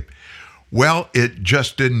red wave? Well, it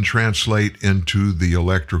just didn't translate into the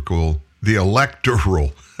electoral. We're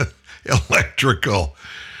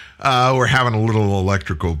having a little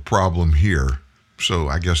electrical problem here. So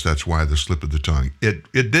I guess that's why the slip of the tongue.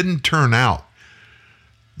 It didn't turn out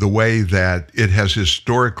the way that it has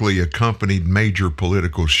historically accompanied major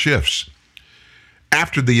political shifts.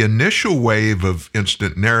 After the initial wave of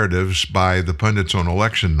instant narratives by the pundits on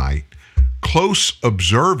election night, close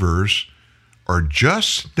observers are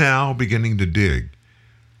just now beginning to dig.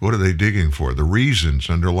 What are they digging for? The reasons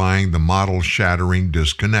underlying the model-shattering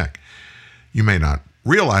disconnect. You may not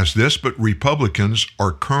realize this, but Republicans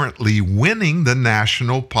are currently winning the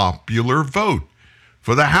national popular vote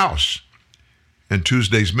for the House in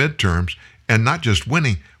Tuesday's midterms, and not just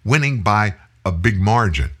winning by a big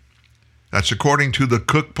margin. That's according to the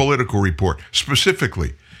Cook Political Report.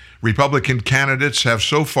 Specifically, Republican candidates have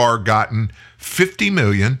so far gotten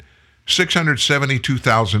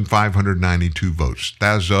 50,672,592 votes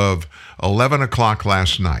as of 11 o'clock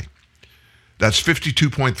last night. That's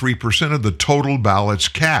 52.3% of the total ballots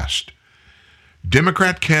cast.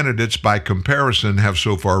 Democrat candidates, by comparison, have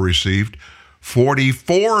so far received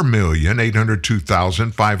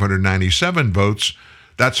 44,802,597 votes.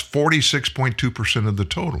 That's 46.2% of the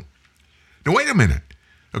total. Now, wait a minute.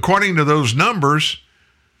 According to those numbers,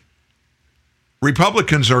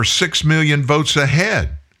 Republicans are 6 million votes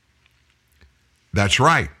ahead. That's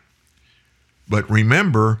right. But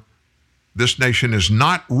remember, this nation is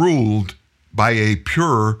not ruled by a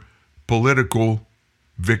pure political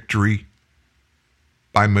victory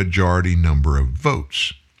by majority number of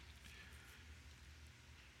votes.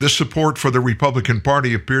 This support for the Republican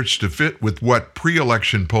Party appears to fit with what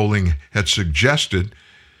pre-election polling had suggested.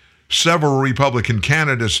 Several Republican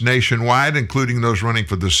candidates nationwide, including those running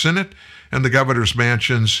for the Senate and the governor's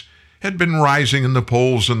mansions, had been rising in the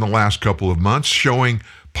polls in the last couple of months, showing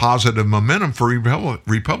positive momentum for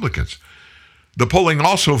Republicans. The polling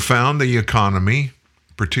also found the economy,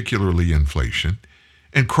 particularly inflation,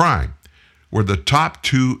 and crime were the top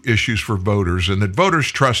two issues for voters, and that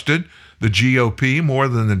voters trusted the GOP more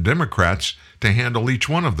than the Democrats to handle each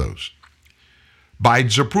one of those.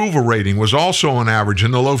 Biden's approval rating was also on average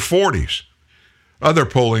in the low 40s. Other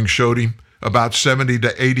polling showed him about 70 to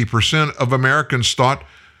 80% of Americans thought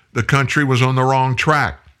the country was on the wrong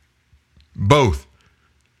track. Both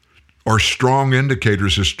are strong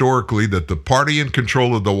indicators historically that the party in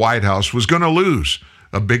control of the White House was going to lose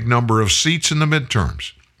a big number of seats in the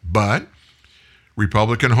midterms. But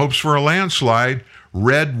Republican hopes for a landslide,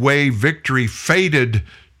 red wave victory faded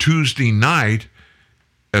Tuesday night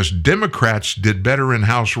as Democrats did better in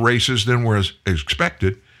House races than was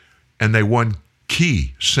expected, and they won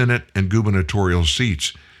key Senate and gubernatorial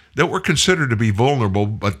seats that were considered to be vulnerable,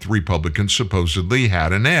 but the Republicans supposedly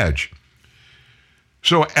had an edge.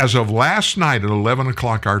 So as of last night at 11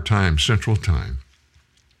 o'clock our time, Central Time,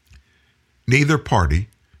 neither party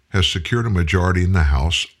has secured a majority in the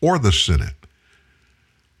House or the Senate.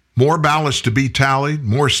 More ballots to be tallied,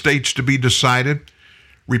 more states to be decided.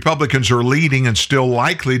 Republicans are leading and still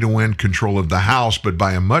likely to win control of the House, but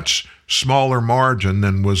by a much smaller margin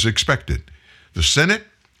than was expected. The Senate,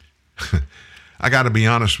 I got to be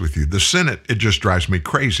honest with you, the Senate, it just drives me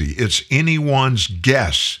crazy. It's anyone's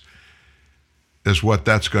guess as what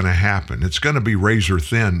that's going to happen. It's going to be razor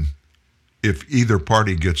thin if either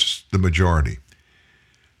party gets the majority.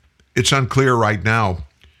 It's unclear right now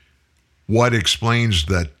what explains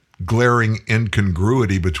that glaring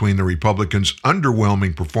incongruity between the Republicans'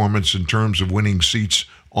 underwhelming performance in terms of winning seats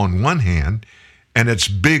on one hand and its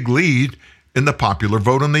big lead in the popular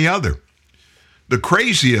vote on the other. The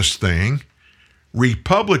craziest thing,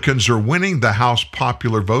 Republicans are winning the House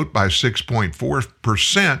popular vote by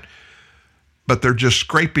 6.4%, but they're just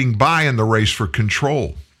scraping by in the race for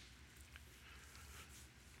control.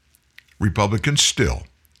 Republicans still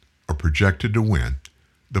are projected to win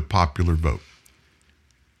the popular vote.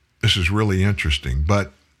 This is really interesting,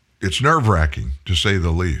 but it's nerve-wracking, to say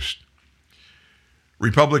the least.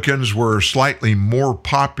 Republicans were slightly more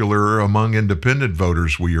popular among independent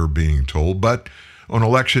voters, we are being told, but on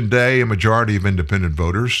Election Day, a majority of independent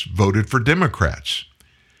voters voted for Democrats.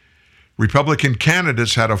 Republican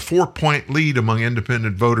candidates had a 4-point lead among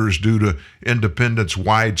independent voters due to independents'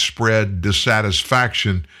 widespread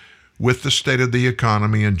dissatisfaction with the state of the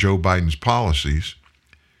economy and Joe Biden's policies.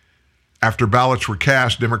 After ballots were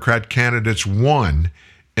cast, Democrat candidates won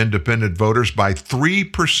independent voters by 3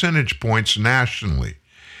 percentage points nationally,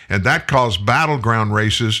 and that caused battleground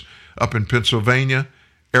races up in Pennsylvania,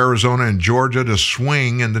 Arizona, and Georgia to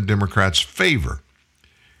swing in the Democrats' favor.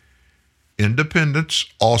 Independents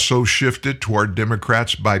also shifted toward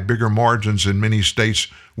Democrats by bigger margins in many states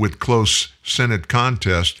with close Senate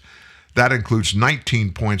contests. That includes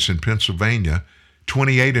 19 points in Pennsylvania,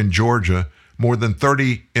 28 in Georgia, more than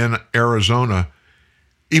 30 in Arizona.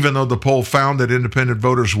 Even though the poll found that independent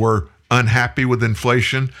voters were unhappy with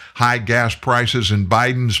inflation, high gas prices, and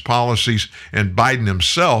Biden's policies and Biden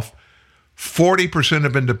himself, 40%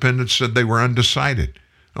 of independents said they were undecided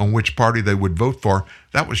on which party they would vote for.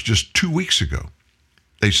 That was just 2 weeks ago.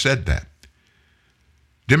 They said that.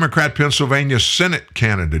 Democrat Pennsylvania Senate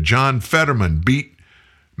candidate John Fetterman beat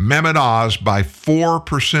Mehmet Oz by 4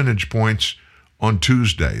 percentage points on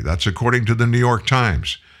Tuesday. That's according to the New York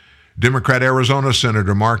Times. Democrat Arizona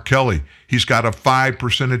Senator Mark Kelly, he's got a 5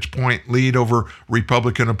 percentage point lead over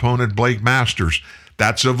Republican opponent Blake Masters.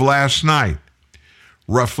 That's of last night.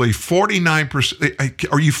 Roughly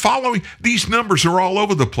 49%. Are you following? These numbers are all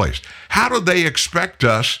over the place. How do they expect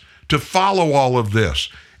us to follow all of this?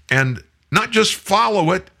 And not just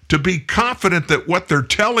follow it, to be confident that what they're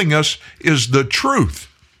telling us is the truth.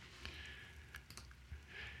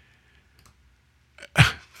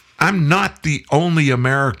 I'm not the only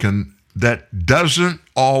American that doesn't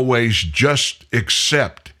always just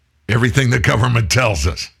accept everything the government tells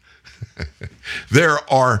us. There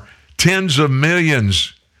are tens of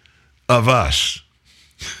millions of us.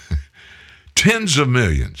 Tens of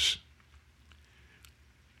millions.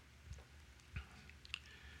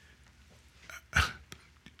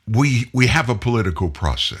 We have a political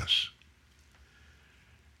process.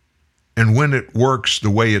 And when it works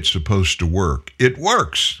the way it's supposed to work, it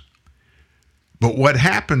works. But what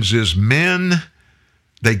happens is men,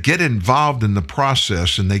 they get involved in the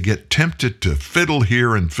process and they get tempted to fiddle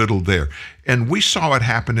here and fiddle there. And we saw it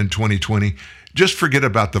happen in 2020. Just forget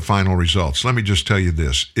about the final results. Let me just tell you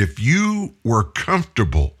this. If you were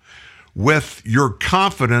comfortable with your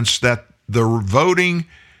confidence that the voting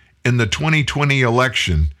in the 2020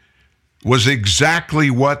 election was exactly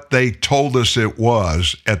what they told us it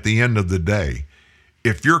was at the end of the day,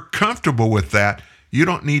 if you're comfortable with that, you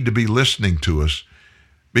don't need to be listening to us,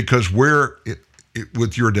 because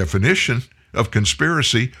with your definition of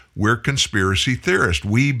conspiracy, we're conspiracy theorists.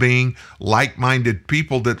 We being like-minded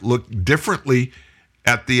people that look differently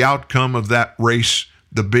at the outcome of that race,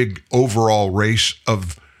 the big overall race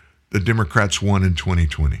of the Democrats won in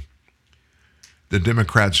 2020. The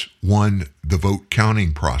Democrats won the vote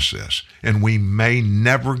counting process, and we may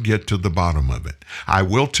never get to the bottom of it. I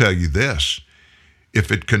will tell you this. If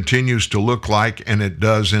it continues to look like, and it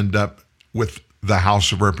does end up with the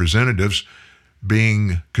House of Representatives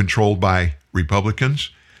being controlled by Republicans,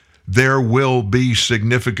 there will be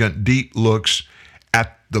significant deep looks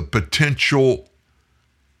at the potential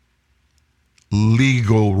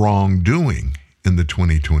legal wrongdoing in the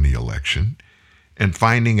 2020 election and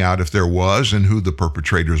finding out if there was and who the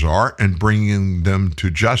perpetrators are and bringing them to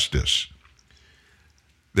justice.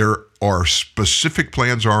 There are specific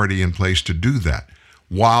plans already in place to do that,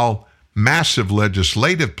 while massive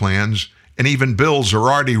legislative plans and even bills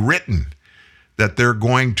are already written that they're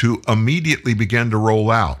going to immediately begin to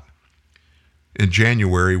roll out in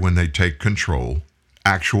January when they take control,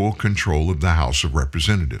 actual control of the House of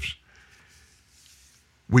Representatives.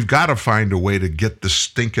 We've got to find a way to get the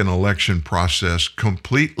stinking election process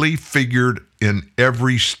completely figured in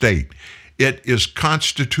every state. It is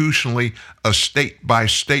constitutionally a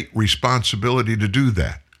state-by-state responsibility to do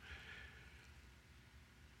that.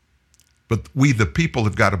 But we, the people,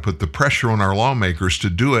 have got to put the pressure on our lawmakers to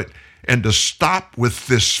do it and to stop with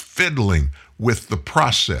this fiddling with the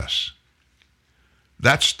process.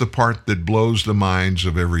 That's the part that blows the minds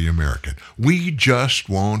of every American. We just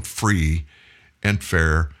want free and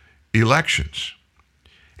fair elections.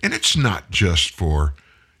 And it's not just for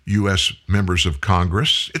U.S. members of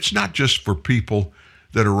Congress. It's not just for people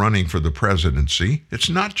that are running for the presidency. It's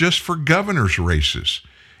not just for governor's races.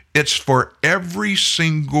 It's for every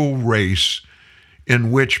single race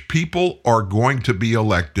in which people are going to be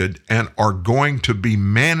elected and are going to be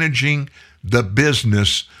managing the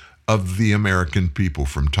business of the American people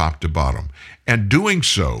from top to bottom. And doing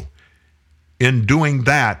so, in doing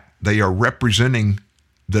that, they are representing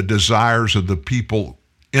the desires of the people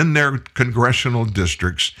in their congressional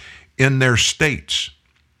districts, in their states,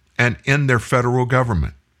 and in their federal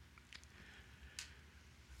government.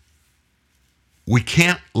 We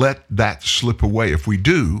can't let that slip away. If we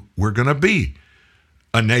do, we're going to be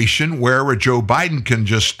a nation where a Joe Biden can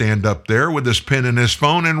just stand up there with his pen and his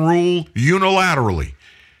phone and rule unilaterally.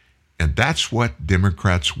 And that's what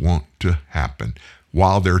Democrats want to happen,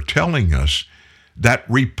 while they're telling us that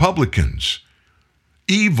Republicans,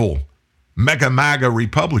 evil MAGA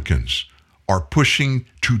Republicans, are pushing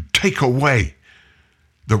to take away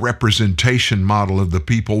the representation model of the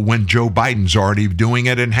people when Joe Biden's already doing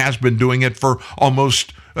it and has been doing it for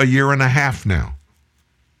almost a year and a half now.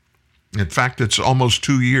 In fact, it's almost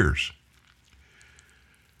 2 years.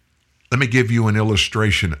 Let me give you an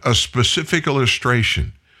illustration, a specific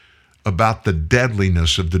illustration about the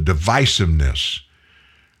deadliness of the divisiveness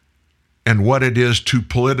and what it is to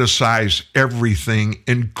politicize everything,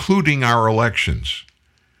 including our elections.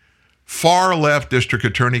 Far left district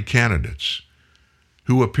attorney candidates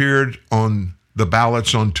who appeared on the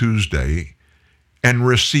ballots on Tuesday and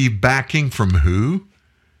received backing from who?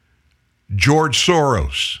 George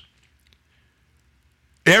Soros.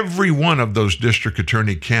 Every one of those district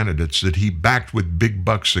attorney candidates that he backed with big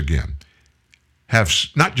bucks again have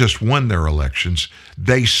not just won their elections,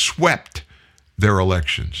 they swept their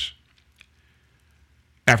elections.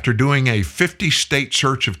 After doing a 50-state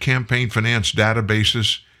search of campaign finance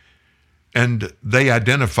databases, and they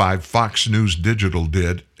identified, Fox News Digital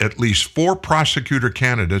did, at least 4 prosecutor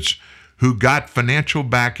candidates who got financial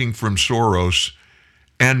backing from Soros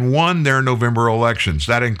and won their November elections.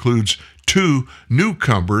 That includes 2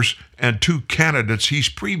 newcomers and 2 candidates he's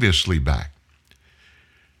previously backed.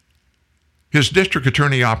 His district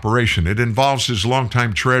attorney operation, it involves his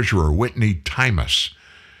longtime treasurer, Whitney Timas,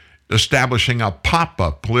 establishing a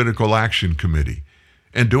pop-up political action committee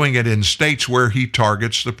and doing it in states where he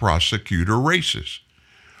targets the prosecutor races.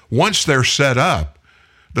 Once they're set up,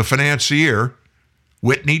 the financier,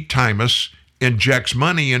 Whitney Timas, injects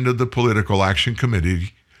money into the political action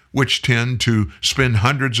committee, which tend to spend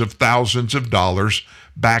hundreds of thousands of dollars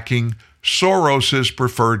backing Soros's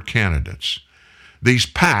preferred candidates. These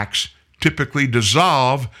PACs typically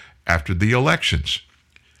dissolve after the elections.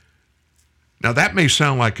 Now, that may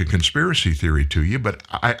sound like a conspiracy theory to you, but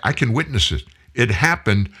I can witness it. It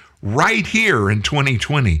happened right here in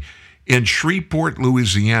 2020 in Shreveport,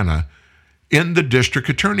 Louisiana, in the district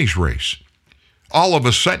attorney's race. All of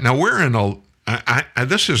a sudden, now we're in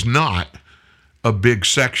this is not a big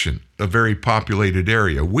section, a very populated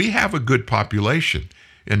area. We have a good population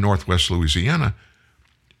in Northwest Louisiana,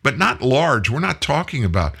 but not large. We're not talking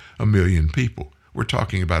about 1 million people. We're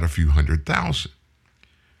talking about a few 100,000.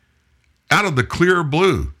 Out of the clear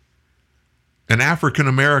blue, an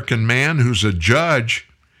African-American man who's a judge,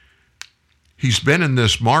 he's been in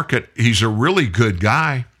this market, he's a really good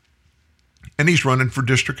guy, and he's running for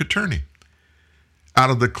district attorney. Out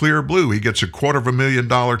of the clear blue, he gets a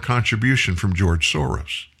 $250,000 contribution from George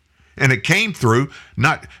Soros. And it came through,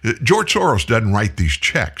 George Soros doesn't write these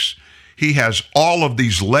checks. He has all of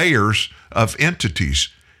these layers of entities,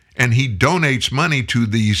 and he donates money to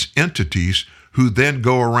these entities who then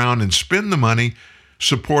go around and spend the money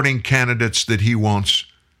supporting candidates that he wants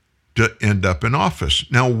to end up in office.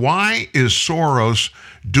 Now, why is Soros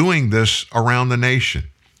doing this around the nation?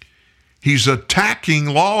 He's attacking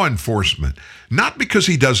law enforcement, not because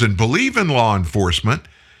he doesn't believe in law enforcement,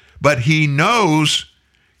 but he knows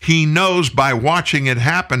by watching it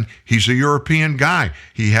happen. He's a European guy.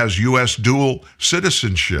 He has U.S. dual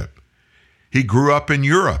citizenship. He grew up in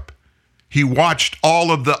Europe. He watched all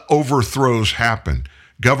of the overthrows happen,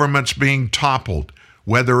 governments being toppled,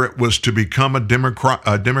 whether it was to become a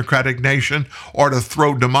democratic nation or to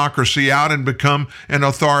throw democracy out and become an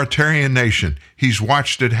authoritarian nation. He's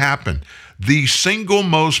watched it happen. The single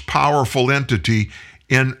most powerful entity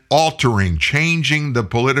in altering, changing the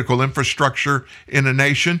political infrastructure in a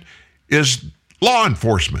nation is law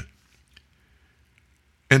enforcement.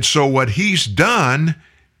 And so what he's done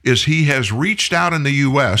is he has reached out in the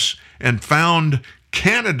U.S. and found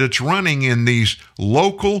candidates running in these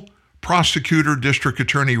local prosecutor district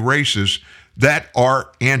attorney races that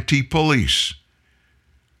are anti-police.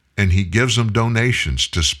 And he gives them donations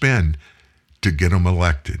to spend to get them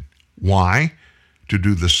elected. Why? To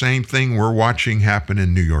do the same thing we're watching happen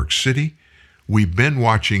in New York City. We've been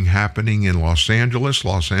watching happening in Los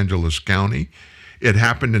Angeles County. It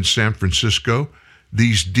happened in San Francisco.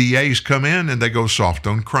 these DAs come in and they go soft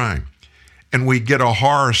on crime. And we get a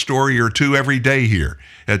horror story or two every day here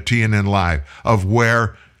at TNN Live of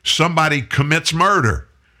where somebody commits murder,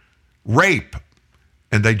 rape,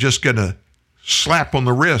 and they just get a slap on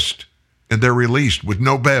the wrist and they're released with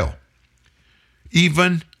no bail.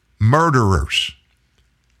 Even murderers.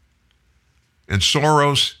 And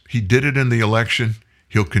Soros, he did it in the election.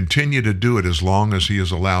 He'll continue to do it as long as he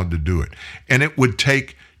is allowed to do it. And it would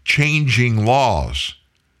take changing laws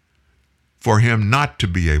for him not to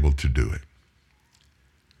be able to do it.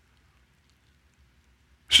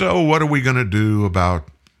 So what are we going to do about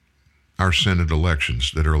our Senate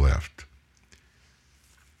elections that are left?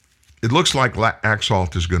 It looks like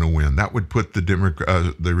Axalt is going to win. That would put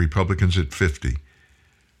the Republicans at 50.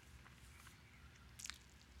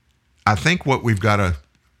 I think what we've got to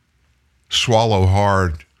swallow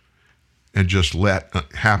hard and just let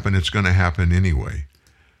happen, it's going to happen anyway.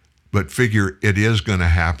 But figure it is going to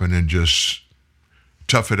happen and just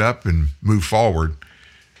tough it up and move forward,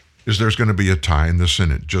 is there's going to be a tie in the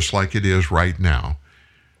Senate, just like it is right now.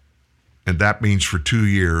 And that means for 2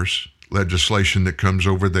 years, legislation that comes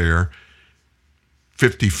over there,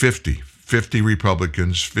 50-50, 50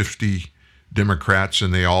 Republicans, 50 Democrats,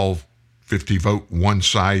 and they all 50 vote one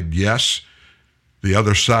side yes, the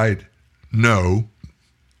other side no.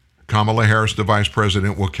 Kamala Harris, the vice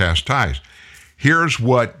president, will cast ties. Here's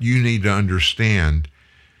what you need to understand,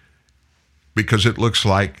 because it looks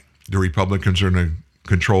like the Republicans are going to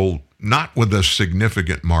control, not with a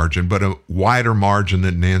significant margin, but a wider margin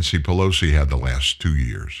than Nancy Pelosi had the last 2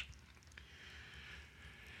 years.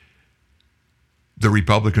 The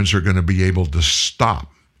Republicans are going to be able to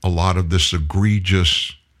stop a lot of this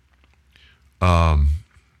egregious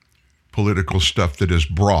political stuff that is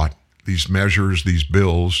brought, these measures, these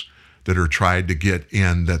bills that are tried to get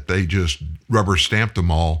in, that they just rubber stamped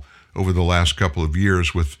them all over the last couple of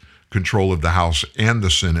years with control of the House and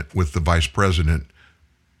the Senate, with the vice president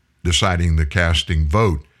deciding the casting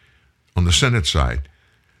vote on the Senate side.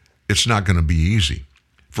 It's not going to be easy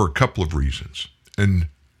for a couple of reasons. And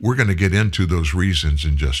we're going to get into those reasons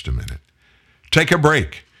in just a minute. Take a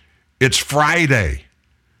break. It's Friday.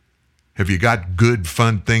 Have you got good,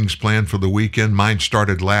 fun things planned for the weekend? Mine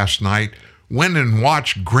started last night. Went and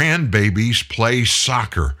watched grandbabies play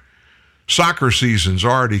soccer. Soccer season's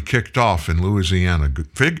already kicked off in Louisiana.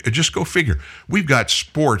 Just go figure. We've got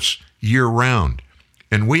sports year-round.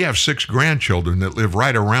 And we have 6 grandchildren that live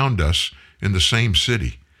right around us in the same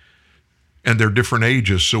city. And they're different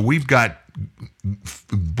ages. So we've got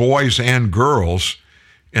boys and girls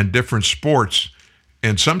and different sports.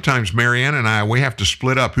 And sometimes Marianne and I, we have to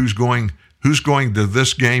split up who's going to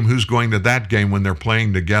this game, who's going to that game when they're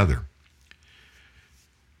playing together.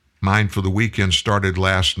 Mine for the weekend started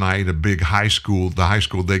last night, a big high school, the high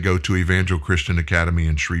school they go to, Evangel Christian Academy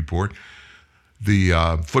in Shreveport.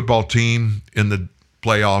 The football team in the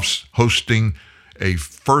playoffs hosting a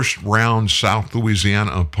first-round South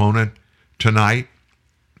Louisiana opponent tonight.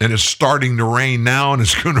 And it's starting to rain now, and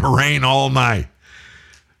it's going to rain all night.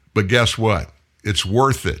 But guess what? It's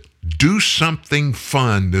worth it. Do something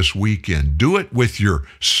fun this weekend. Do it with your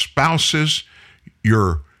spouses,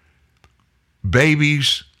 your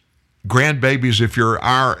babies, grandbabies if you're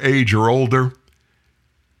our age or older.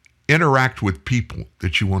 Interact with people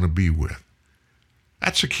that you want to be with.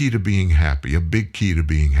 That's a key to being happy, a big key to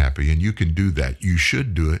being happy, and you can do that. You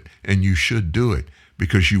should do it, and you should do it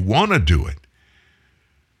because you want to do it,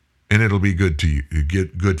 and it'll be good to you,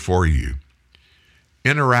 good for you.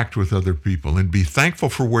 Interact with other people and be thankful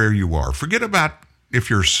for where you are. Forget about if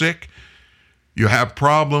you're sick, you have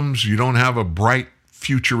problems, you don't have a bright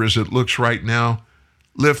future as it looks right now.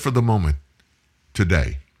 Live for the moment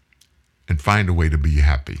today and find a way to be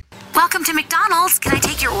happy. Welcome to McDonald's. Can I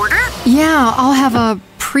take your order? Yeah, I'll have a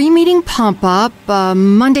pre-meeting pump-up, a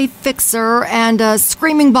Monday fixer, and a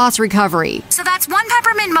Screaming Boss recovery. So that's 1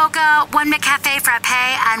 peppermint mocha, 1 McCafe frappe,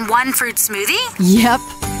 and 1 fruit smoothie? Yep.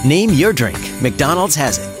 Name your drink. McDonald's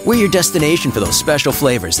has it. We're your destination for those special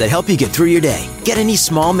flavors that help you get through your day. Get any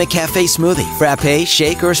small McCafe smoothie, frappe,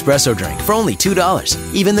 shake, or espresso drink for only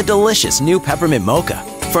 $2. Even the delicious new peppermint mocha.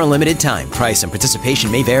 For a limited time, price and participation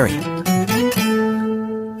may vary.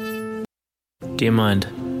 Dear mind,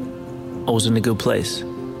 I was in a good place.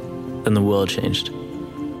 Then the world changed.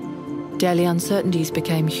 Daily uncertainties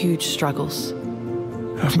became huge struggles.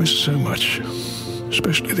 I've missed so much,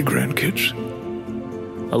 especially the grandkids.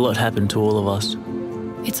 A lot happened to all of us.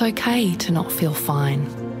 It's okay to not feel fine.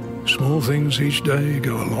 Small things each day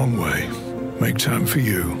go a long way. Make time for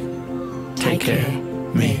you. Take care.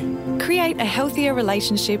 Me. Create a healthier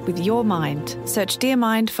relationship with your mind. Search Dear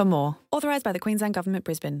Mind for more. Authorised by the Queensland Government,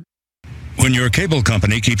 Brisbane. When your cable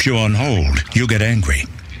company keeps you on hold, you get angry.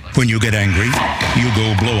 When you get angry, you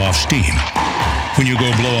go blow off steam. When you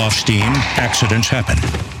go blow off steam, accidents happen.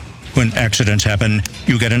 When accidents happen,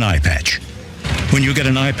 you get an eye patch. When you get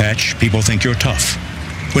an eye patch, people think you're tough.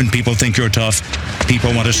 When people think you're tough,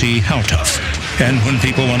 people want to see how tough. And when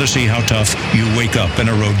people want to see how tough, you wake up in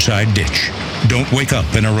a roadside ditch. Don't wake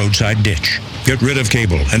up in a roadside ditch. Get rid of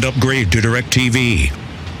cable and upgrade to DirecTV.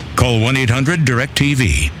 Call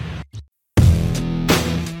 1-800-DirecTV.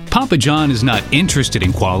 Papa John is not interested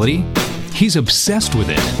in quality. He's obsessed with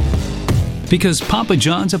it. Because Papa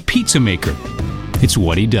John's a pizza maker. It's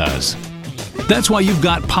what he does. That's why you've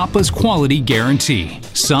got Papa's Quality Guarantee,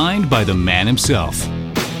 signed by the man himself.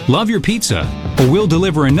 Love your pizza, or we'll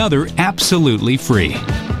deliver another absolutely free.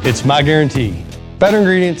 It's my guarantee. Better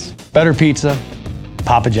ingredients, better pizza,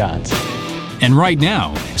 Papa John's. And right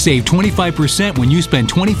now, save 25% when you spend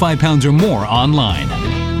 25 pounds or more online.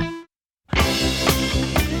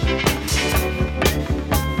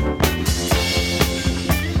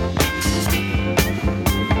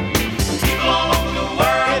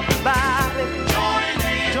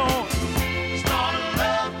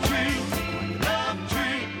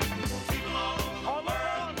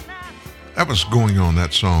 That was going on,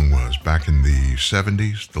 that song was, back in the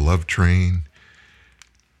 70s, The Love Train.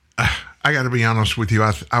 I got to be honest with you,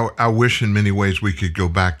 I wish in many ways we could go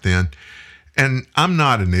back then. And I'm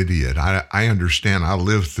not an idiot. I understand, I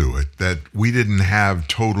lived through it, that we didn't have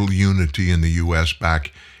total unity in the U.S.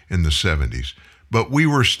 back in the 70s. But we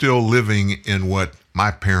were still living in what my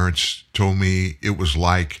parents told me it was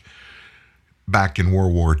like back in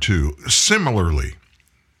World War II. Similarly,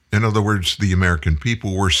 in other words, the American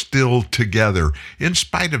people were still together in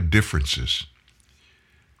spite of differences.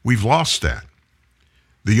 We've lost that.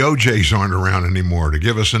 The OJs aren't around anymore to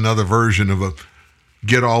give us another version of a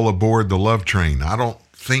get all aboard the love train. I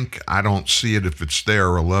don't see it if it's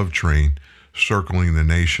there, a love train circling the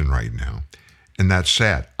nation right now. And that's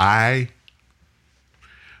sad. I'm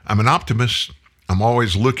an optimist. I'm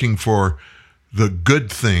always looking for the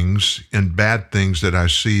good things and bad things that I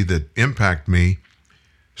see that impact me.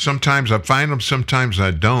 Sometimes I find them, sometimes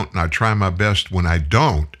I don't, and I try my best when I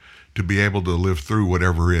don't to be able to live through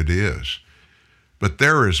whatever it is. But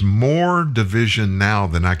there is more division now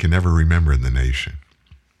than I can ever remember in the nation.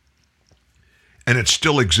 And it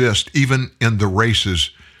still exists even in the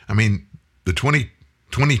races. I mean, the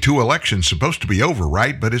 2022 election's supposed to be over,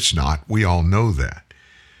 right? But it's not. We all know that.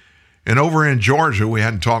 And over in Georgia, we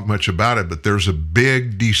hadn't talked much about it, but there's a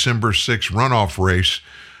big December 6th runoff race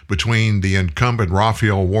between the incumbent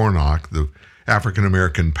Raphael Warnock, the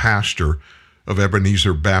African-American pastor of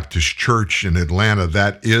Ebenezer Baptist Church in Atlanta.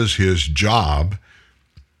 That is his job.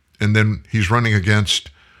 And then he's running against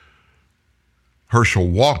Herschel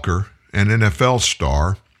Walker, an NFL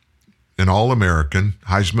star, an All-American,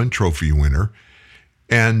 Heisman Trophy winner.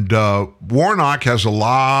 And Warnock has a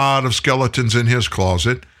lot of skeletons in his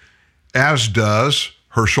closet, as does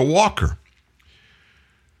Herschel Walker.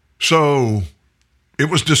 So it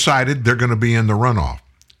was decided they're going to be in the runoff.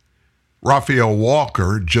 Raphael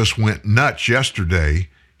Walker just went nuts yesterday.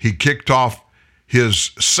 He kicked off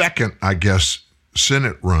his second,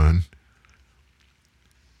 Senate run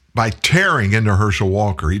by tearing into Herschel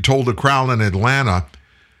Walker. He told the crowd in Atlanta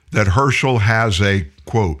that Herschel has a,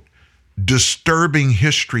 quote, disturbing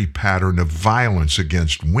history pattern of violence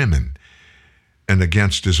against women and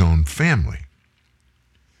against his own family.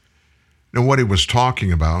 Now, what he was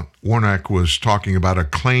talking about, Warnock was talking about a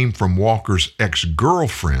claim from Walker's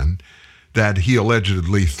ex-girlfriend that he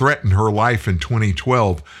allegedly threatened her life in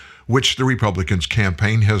 2012, which the Republicans'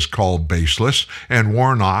 campaign has called baseless, and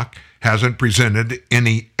Warnock hasn't presented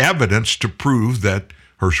any evidence to prove that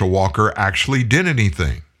Herschel Walker actually did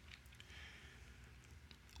anything.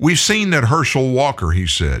 We've seen that Herschel Walker, he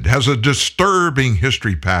said, has a disturbing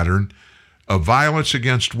history pattern of violence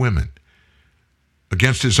against women,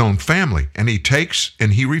 against his own family, and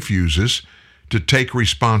he refuses to take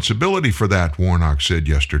responsibility for that, Warnock said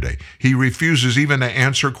yesterday. He refuses even to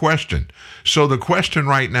answer a question. So the question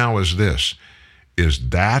right now is this: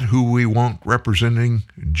 is that who we want representing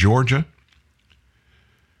Georgia?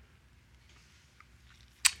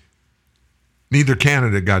 Neither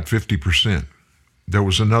candidate got 50%. There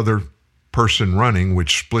was another person running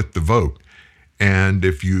which split the vote. And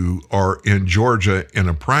if you are in Georgia in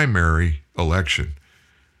a primary election,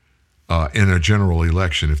 in a general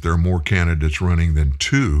election, if there are more candidates running than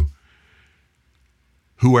two,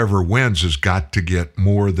 whoever wins has got to get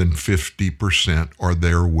more than 50% or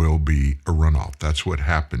there will be a runoff. That's what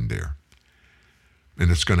happened there.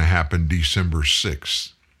 And it's going to happen December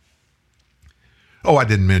 6th. Oh, I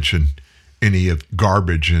didn't mention any of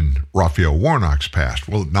garbage in Raphael Warnock's past.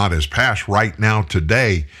 Well, not his past. Right now,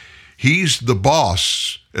 today, he's the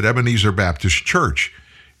boss at Ebenezer Baptist Church.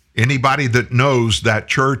 Anybody that knows that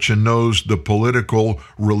church and knows the political,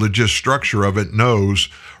 religious structure of it knows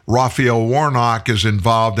Raphael Warnock is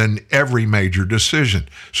involved in every major decision.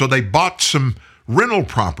 So they bought some rental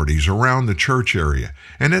properties around the church area,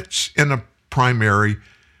 and it's in a primary,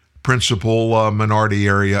 principal minority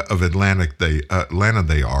area of Atlanta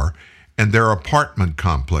they are, and they're apartment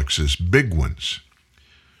complexes, big ones.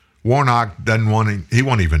 Warnock he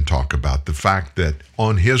won't even talk about the fact that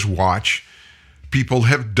on his watch, people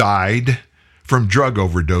have died from drug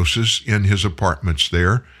overdoses in his apartments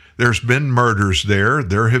there. There's been murders there.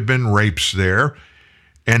 There have been rapes there.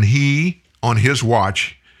 And he, on his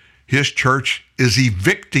watch, his church is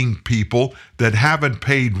evicting people that haven't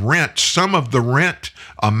paid rent. Some of the rent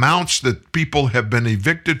amounts that people have been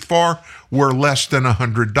evicted for were less than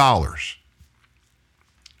 $100.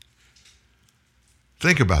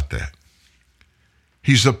 Think about that.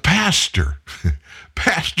 He's a pastor.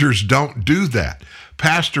 Pastors don't do that.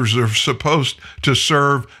 Pastors are supposed to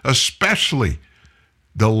serve especially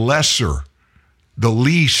the lesser, the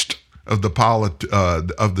least of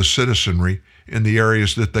the citizenry in the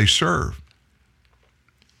areas that they serve.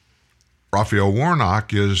 Raphael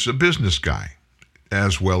Warnock is a business guy,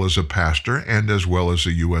 as well as a pastor and as well as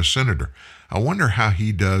a U.S. senator. I wonder how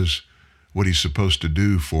he does what he's supposed to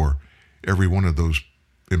do for every one of those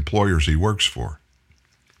employers he works for.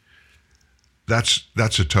 That's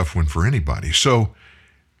a tough one for anybody. So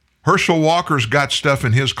Herschel Walker's got stuff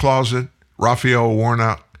in his closet. Raphael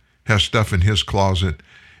Warnock has stuff in his closet.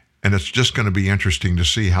 And it's just going to be interesting to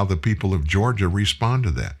see how the people of Georgia respond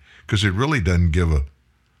to that, because it really doesn't give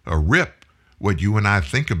a rip what you and I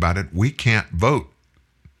think about it. We can't vote.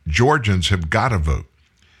 Georgians have got to vote.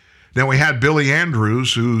 Then we had Billy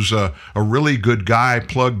Andrews, who's a really good guy,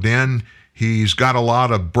 plugged in. He's got a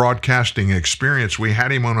lot of broadcasting experience. We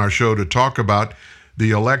had him on our show to talk about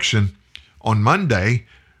the election on Monday.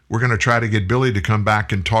 We're going to try to get Billy to come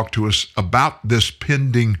back and talk to us about this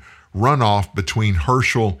pending runoff between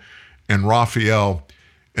Herschel and Raphael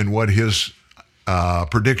and what his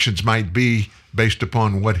predictions might be based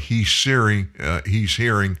upon what he's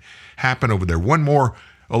hearing happen over there. One more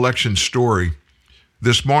election story.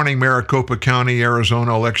 This morning, Maricopa County,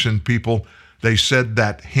 Arizona election people, they said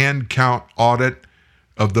that hand count audit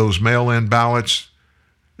of those mail-in ballots,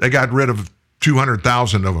 they got rid of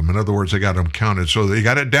 200,000 of them. In other words, they got them counted. So they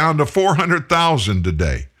got it down to 400,000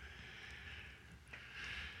 today.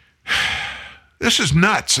 This is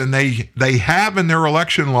nuts. And they have in their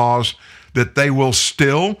election laws that they will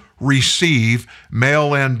still receive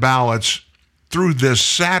mail-in ballots through this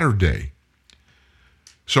Saturday.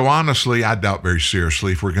 So honestly, I doubt very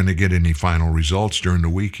seriously if we're going to get any final results during the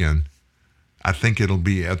weekend. I think it'll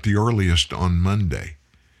be at the earliest on Monday.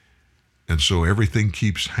 And so everything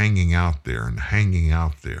keeps hanging out there and hanging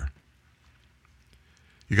out there.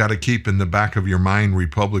 You got to keep in the back of your mind,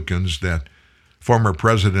 Republicans, that former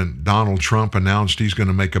President Donald Trump announced he's going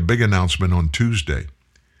to make a big announcement on Tuesday.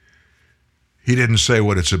 He didn't say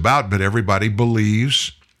what it's about, but everybody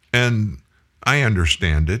believes, and I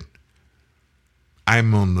understand it.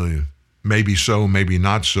 I'm on the maybe so, maybe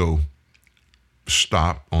not so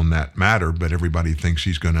stop on that matter, but everybody thinks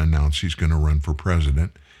he's going to announce he's going to run for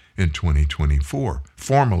president in 2024.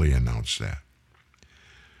 Formally announce that.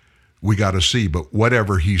 We got to see, but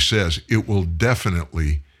whatever he says, it will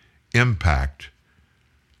definitely impact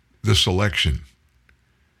this election.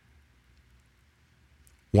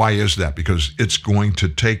 Why is that? Because it's going to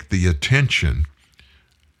take the attention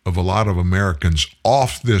of a lot of Americans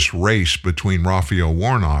off this race between Raphael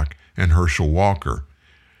Warnock and Herschel Walker.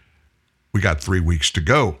 We got 3 weeks to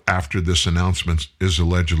go after this announcement is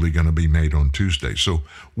allegedly going to be made on Tuesday. So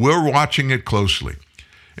we're watching it closely.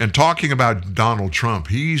 And talking about Donald Trump,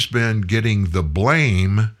 he's been getting the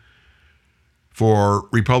blame for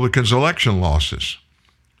Republicans' election losses.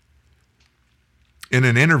 In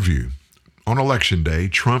an interview on Election Day,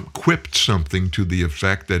 Trump quipped something to the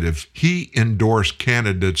effect that if he endorsed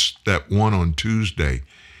candidates that won on Tuesday,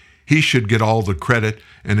 he should get all the credit,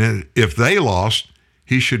 and if they lost,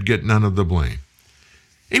 he should get none of the blame.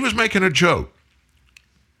 He was making a joke.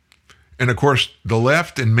 And of course, the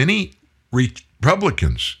left and many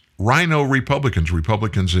Republicans, rhino Republicans,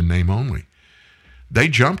 Republicans in name only, they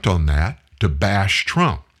jumped on that to bash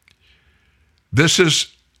Trump. This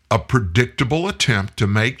is a predictable attempt to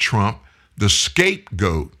make Trump the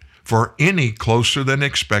scapegoat for any closer than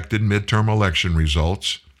expected midterm election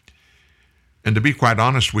results. And to be quite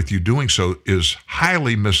honest with you, doing so is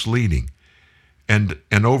highly misleading and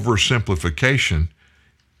an oversimplification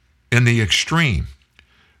in the extreme.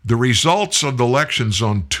 The results of the elections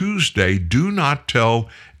on Tuesday do not tell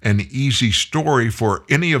an easy story for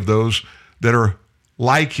any of those that are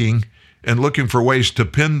liking and looking for ways to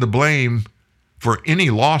pin the blame for any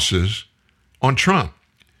losses on Trump.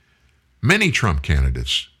 Many Trump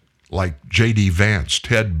candidates, like J.D. Vance,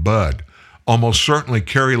 Ted Budd, almost certainly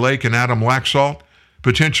Kerry Lake and Adam Laxalt,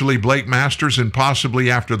 potentially Blake Masters, and possibly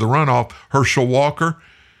after the runoff, Herschel Walker.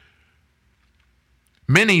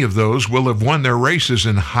 Many of those will have won their races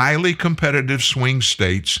in highly competitive swing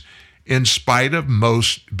states in spite of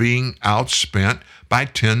most being outspent by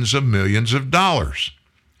tens of millions of dollars.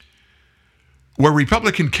 Where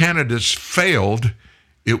Republican candidates failed,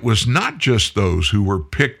 it was not just those who were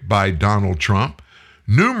picked by Donald Trump.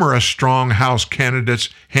 Numerous strong House candidates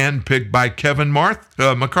handpicked by Kevin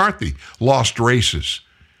McCarthy lost races.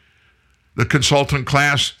 The consultant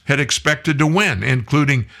class had expected to win,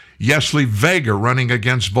 including Yesli Vega running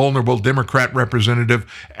against vulnerable Democrat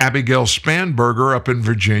Representative Abigail Spanberger up in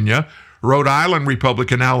Virginia, Rhode Island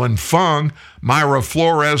Republican Alan Fung, Myra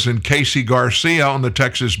Flores, and Casey Garcia on the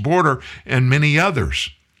Texas border, and many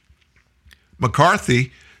others.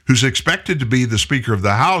 McCarthy, who's expected to be the Speaker of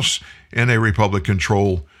the House in a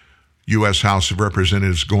Republican-controlled U.S. House of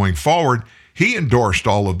Representatives going forward, he endorsed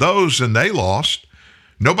all of those, and they lost.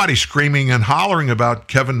 Nobody's screaming and hollering about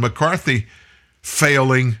Kevin McCarthy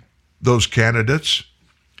failing those candidates.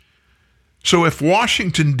 So if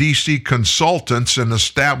Washington, D.C. consultants and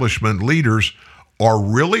establishment leaders are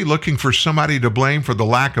really looking for somebody to blame for the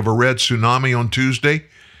lack of a red tsunami on Tuesday,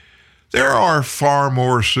 there are far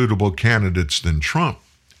more suitable candidates than Trump.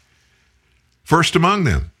 First among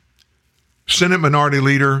them, Senate Minority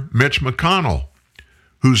Leader Mitch McConnell,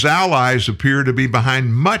 whose allies appear to be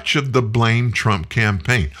behind much of the blame Trump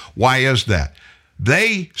campaign. Why is that?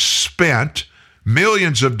 They spent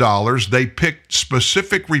millions of dollars. They picked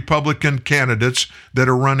specific Republican candidates that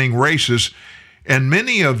are running races, and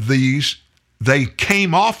many of these they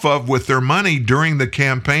came off of with their money during the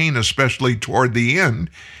campaign, especially toward the end,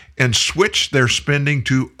 and switched their spending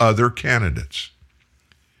to other candidates.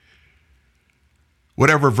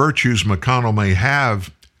 Whatever virtues McConnell may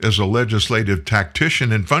have as a legislative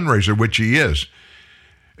tactician and fundraiser, which he is,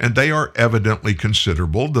 and they are evidently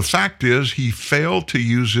considerable, the fact is he failed to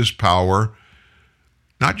use his power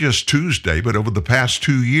not just Tuesday, but over the past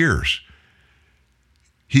 2 years.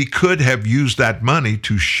 He could have used that money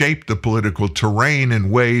to shape the political terrain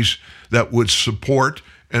in ways that would support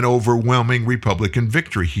an overwhelming Republican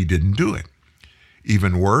victory. He didn't do it.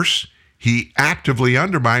 Even worse, he actively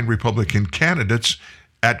undermined Republican candidates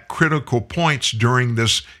at critical points during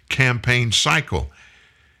this campaign cycle.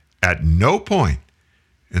 At no point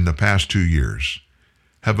in the past 2 years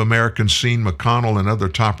have Americans seen McConnell and other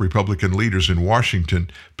top Republican leaders in Washington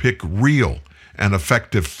pick real and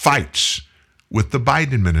effective fights with the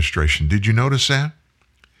Biden administration. Did you notice that?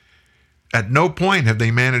 At no point have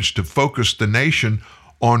they managed to focus the nation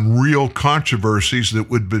on real controversies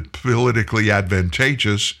that would be politically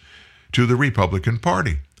advantageous to the Republican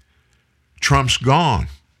Party. Trump's gone.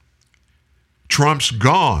 Trump's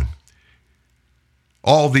gone.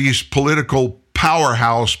 All these political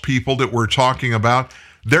powerhouse people that we're talking about,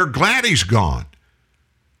 they're glad he's gone.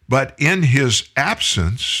 But in his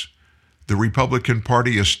absence, the Republican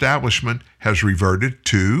Party establishment has reverted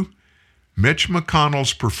to Mitch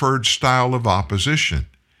McConnell's preferred style of opposition.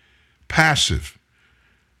 Passive.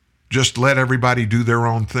 Just let everybody do their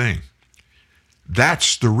own thing.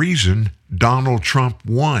 That's the reason Donald Trump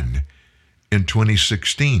won in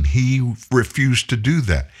 2016. He refused to do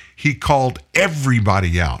that. He called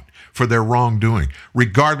everybody out for their wrongdoing,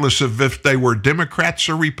 regardless of if they were Democrats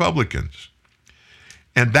or Republicans.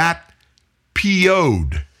 And that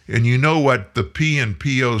PO'd, and you know what the P and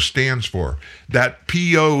PO stands for, that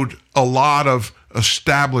PO'd a lot of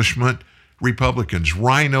establishment Republicans,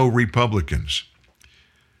 rhino Republicans.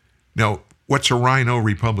 Now, what's a rhino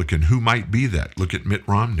Republican? Who might be that? Look at Mitt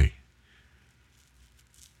Romney.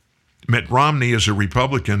 Mitt Romney is a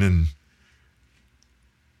Republican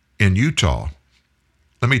in Utah.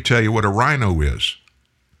 Let me tell you what a rhino is.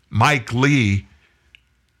 Mike Lee,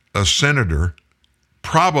 a senator,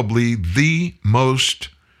 probably the most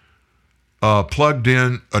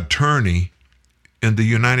plugged-in attorney in the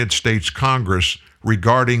United States Congress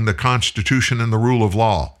regarding the Constitution and the rule of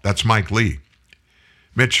law. That's Mike Lee.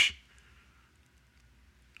 Mitch,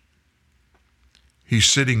 he's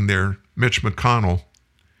sitting there, Mitch McConnell.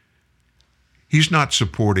 He's not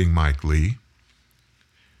supporting Mike Lee.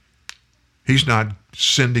 He's not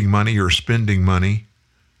sending money or spending money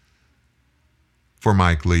for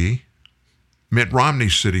Mike Lee. Mitt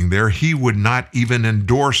Romney's sitting there. He would not even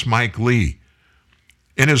endorse Mike Lee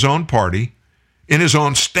in his own party, in his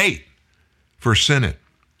own state for Senate.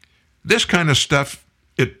 This kind of stuff,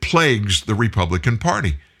 it plagues the Republican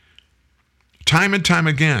Party. Time and time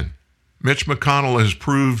again, Mitch McConnell has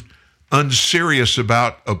proved unserious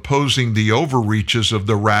about opposing the overreaches of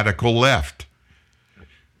the radical left.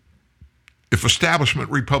 If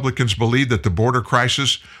establishment Republicans believe that the border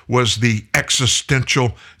crisis was the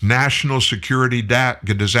existential national security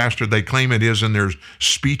disaster they claim it is in their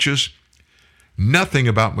speeches, nothing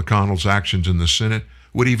about McConnell's actions in the Senate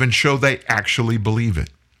would even show they actually believe it.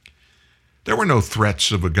 There were no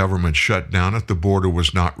threats of a government shutdown if the border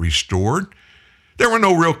was not restored. There were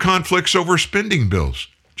no real conflicts over spending bills.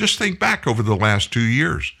 Just think back over the last 2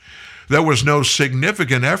 years. There was no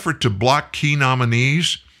significant effort to block key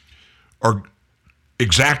nominees or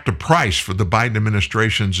exact a price for the Biden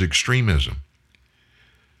administration's extremism.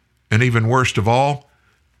 And even worst of all,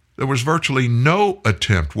 there was virtually no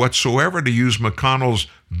attempt whatsoever to use McConnell's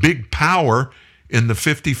big power in the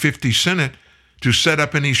 50-50 Senate to set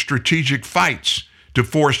up any strategic fights, to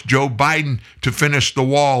force Joe Biden to finish the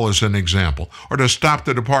wall, as an example, or to stop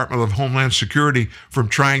the Department of Homeland Security from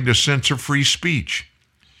trying to censor free speech.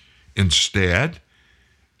 Instead,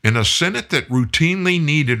 in a Senate that routinely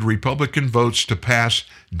needed Republican votes to pass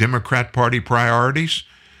Democrat Party priorities,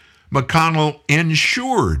 McConnell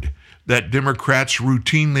ensured that Democrats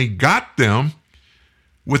routinely got them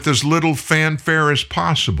with as little fanfare as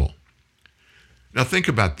possible. Now think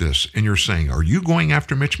about this, and you're saying, are you going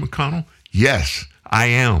after Mitch McConnell? Yes, I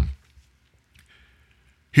am.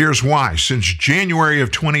 Here's why. Since January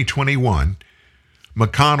of 2021,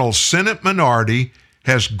 McConnell's Senate minority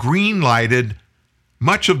has green-lighted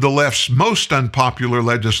much of the left's most unpopular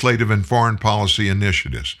legislative and foreign policy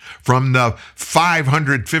initiatives, from the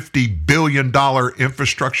 $550 billion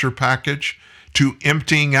infrastructure package to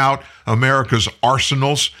emptying out America's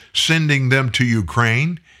arsenals, sending them to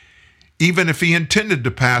Ukraine. Even if he intended to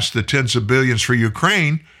pass the tens of billions for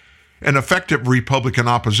Ukraine, an effective Republican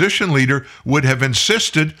opposition leader would have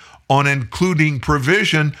insisted on including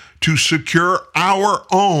provision to secure our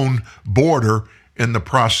own border in the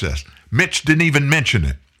process. Mitch didn't even mention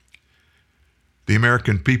it. The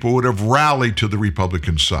American people would have rallied to the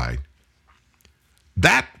Republican side.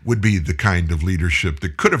 That would be the kind of leadership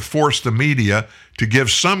that could have forced the media to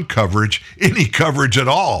give some coverage, any coverage at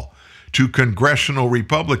all, to congressional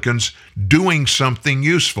Republicans doing something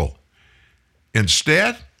useful.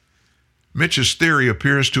 Instead, Mitch's theory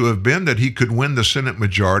appears to have been that he could win the Senate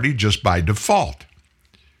majority just by default.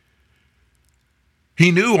 He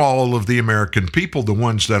knew all of the American people, the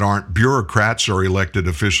ones that aren't bureaucrats or elected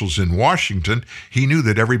officials in Washington. He knew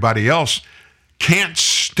that everybody else can't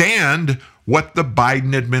stand what the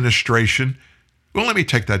Biden administration, well, let me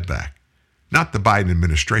take that back. Not the Biden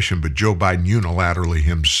administration, but Joe Biden unilaterally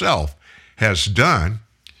himself has done.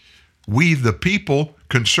 We, the people,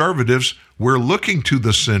 conservatives, we're looking to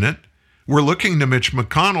the Senate. We're looking to Mitch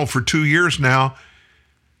McConnell for 2 years now.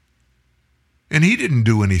 And he didn't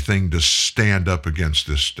do anything to stand up against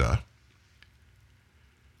this stuff.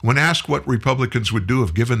 When asked what Republicans would do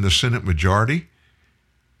if given the Senate majority,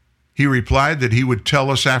 he replied that he would tell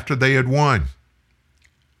us after they had won.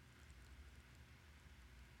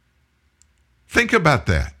 Think about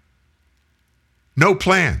that. No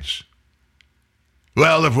plans.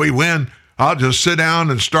 Well, if we win, I'll just sit down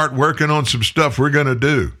and start working on some stuff we're going to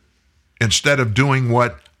do, instead of doing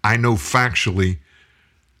what I know factually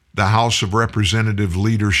the House of Representative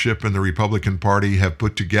leadership and the Republican Party have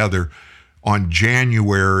put together on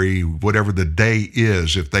January, whatever the day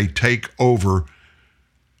is. If they take over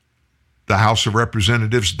the House of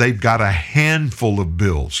Representatives, they've got a handful of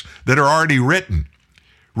bills that are already written,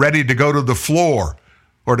 ready to go to the floor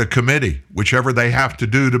or to committee, whichever they have to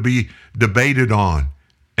do to be debated on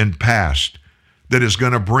and passed, that is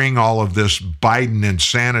going to bring all of this Biden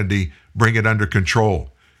insanity, bring it under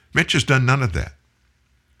control. Mitch has done none of that.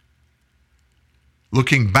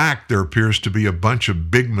 Looking back, there appears to be a bunch of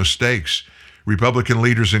big mistakes. Republican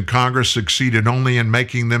leaders in Congress succeeded only in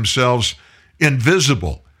making themselves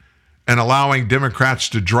invisible and allowing Democrats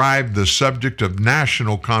to drive the subject of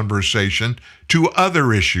national conversation to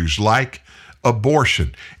other issues like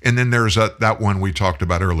abortion. And then there's that one we talked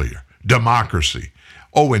about earlier, democracy.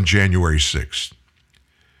 Oh, and January 6th.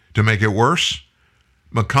 To make it worse,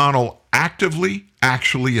 McConnell actively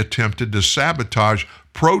actually attempted to sabotage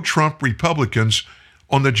pro-Trump Republicans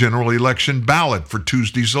on the general election ballot for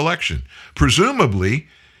Tuesday's election, presumably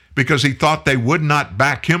because he thought they would not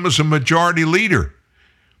back him as a majority leader,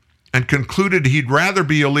 and concluded he'd rather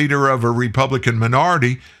be a leader of a Republican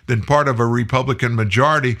minority than part of a Republican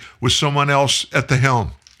majority with someone else at the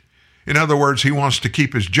helm. In other words, he wants to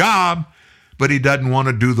keep his job, but he doesn't want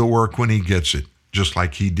to do the work when he gets it, just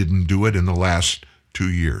like he didn't do it in the last 2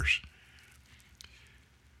 years.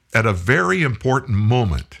 At a very important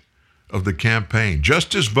moment of the campaign,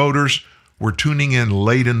 just as voters were tuning in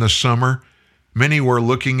late in the summer, many were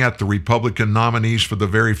looking at the Republican nominees for the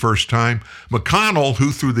very first time. McConnell,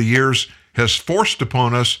 who through the years has forced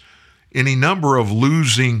upon us any number of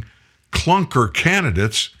losing clunker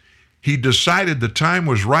candidates, he decided the time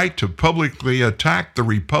was right to publicly attack the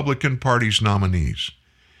Republican Party's nominees.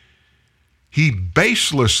 He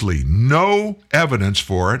baselessly, no evidence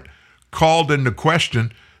for it, called into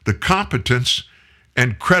question the competence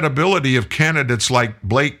and credibility of candidates like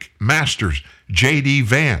Blake Masters, J.D.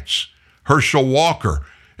 Vance, Herschel Walker,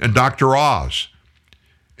 and Dr. Oz.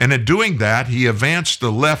 And in doing that, he advanced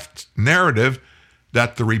the left narrative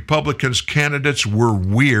that the Republicans' candidates were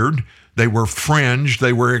weird, they were fringe,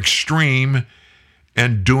 they were extreme,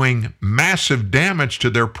 and doing massive damage to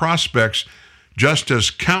their prospects, just as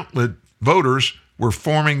countless voters were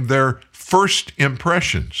forming their first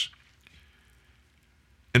impressions.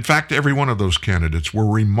 In fact, every one of those candidates were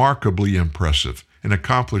remarkably impressive and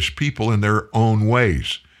accomplished people in their own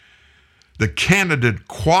ways. The candidate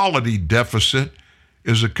quality deficit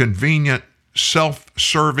is a convenient,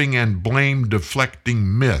 self-serving, and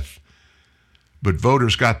blame-deflecting myth. But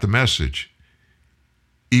voters got the message.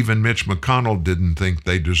 Even Mitch McConnell didn't think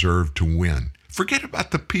they deserved to win. Forget about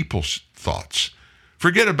the people's thoughts.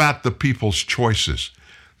 Forget about the people's choices.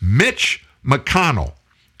 Mitch McConnell,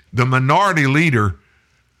 the minority leader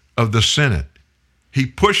of the Senate, he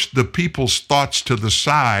pushed the people's thoughts to the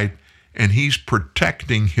side, and he's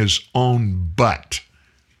protecting his own butt.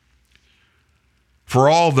 For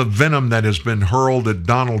all the venom that has been hurled at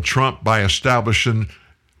Donald Trump by establishing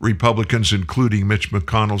Republicans, including Mitch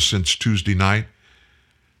McConnell, since Tuesday night,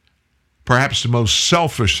 perhaps the most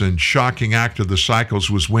selfish and shocking act of the cycles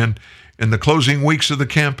was when, in the closing weeks of the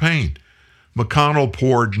campaign, McConnell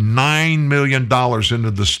poured $9 million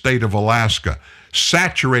into the state of Alaska,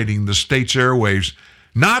 saturating the state's airwaves,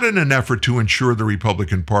 not in an effort to ensure the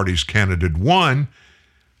Republican Party's candidate won,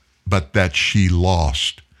 but that she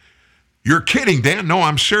lost. You're kidding, Dan? No,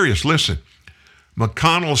 I'm serious. Listen,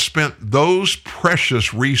 McConnell spent those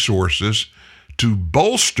precious resources to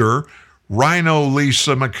bolster Rhino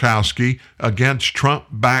Lisa Murkowski against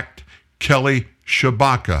Trump-backed Kelly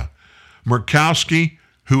Tshibaka. Murkowski,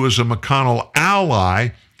 who is a McConnell ally,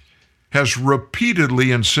 has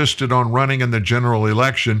repeatedly insisted on running in the general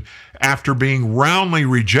election after being roundly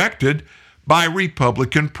rejected by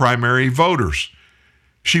Republican primary voters.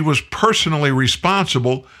 She was personally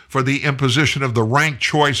responsible for the imposition of the ranked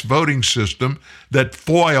choice voting system that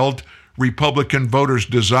foiled Republican voters'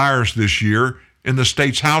 desires this year in the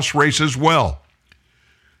state's House race as well.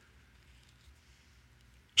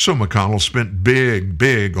 So McConnell spent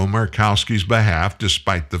big on Murkowski's behalf,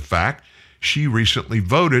 despite the fact she recently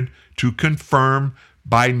voted to confirm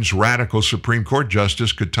Biden's radical Supreme Court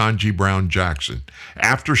Justice Ketanji Brown Jackson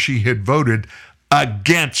after she had voted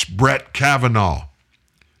against Brett Kavanaugh.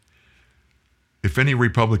 If any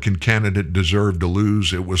Republican candidate deserved to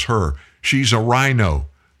lose, it was her. She's a rhino,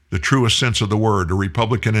 the truest sense of the word, a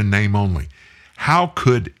Republican in name only. How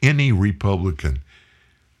could any Republican,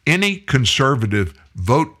 any conservative,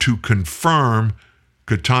 vote to confirm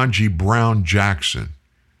Ketanji Brown Jackson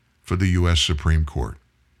for the U.S. Supreme Court?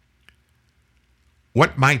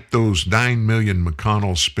 What might those $9 million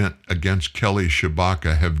McConnell spent against Kelly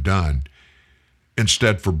Tshibaka have done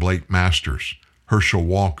instead for Blake Masters, Herschel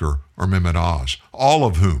Walker, or Mehmet Oz, all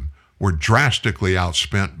of whom were drastically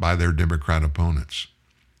outspent by their Democrat opponents?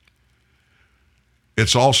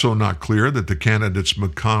 It's also not clear that the candidates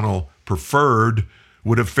McConnell preferred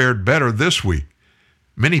would have fared better this week.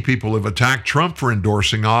 Many people have attacked Trump for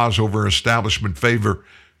endorsing Oz over establishment favorite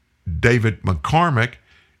David McCormick,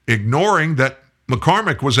 ignoring that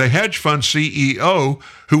McCormick was a hedge fund CEO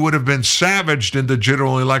who would have been savaged in the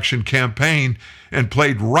general election campaign and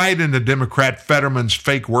played right into Democrat Fetterman's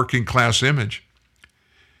fake working class image.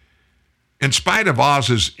 In spite of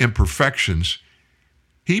Oz's imperfections,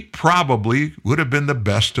 he probably would have been the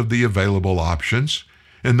best of the available options,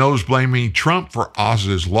 and those blaming Trump for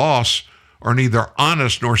Oz's loss are neither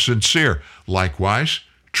honest nor sincere. Likewise,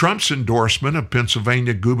 Trump's endorsement of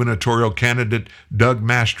Pennsylvania gubernatorial candidate Doug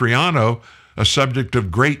Mastriano, a subject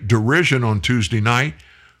of great derision on Tuesday night,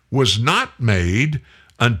 was not made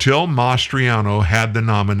until Mastriano had the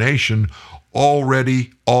nomination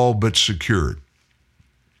already all but secured.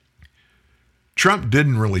 Trump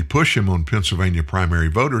didn't really push him on Pennsylvania primary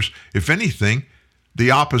voters. If anything,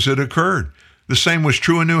 the opposite occurred. The same was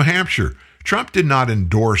true in New Hampshire. Trump did not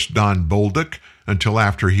endorse Don Bolduc until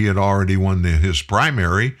after he had already won his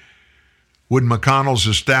primary, Would McConnell's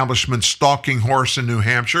establishment stalking horse in New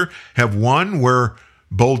Hampshire have won where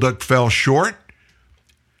Bolduc fell short?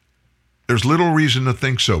 There's little reason to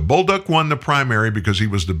think so. Bolduc won the primary because he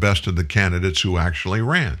was the best of the candidates who actually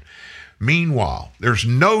ran. Meanwhile, there's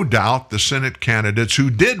no doubt the Senate candidates who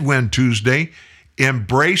did win Tuesday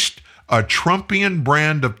embraced a Trumpian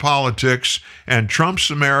brand of politics and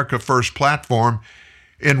Trump's America First platform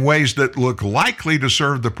in ways that look likely to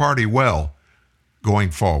serve the party well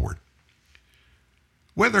going forward.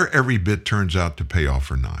 Whether every bit turns out to pay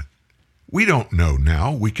off or not, we don't know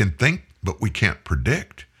now. We can think, but we can't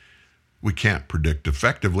predict. We can't predict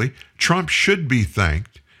effectively. Trump should be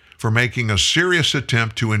thanked for making a serious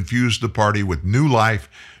attempt to infuse the party with new life,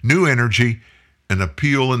 new energy, and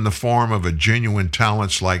appeal in the form of a genuine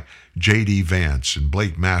talents like J.D. Vance and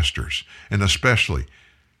Blake Masters, and especially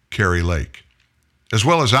Kari Lake, as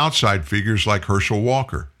well as outside figures like Herschel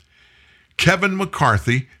Walker. Kevin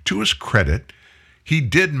McCarthy, to his credit, he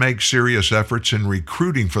did make serious efforts in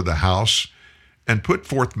recruiting for the House and put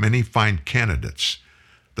forth many fine candidates.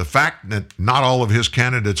 The fact that not all of his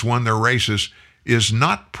candidates won their races is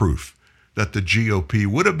not proof that the GOP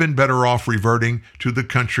would have been better off reverting to the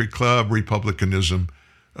country club republicanism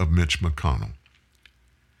of Mitch McConnell.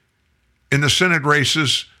 In the Senate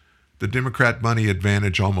races, the Democrat money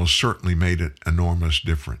advantage almost certainly made an enormous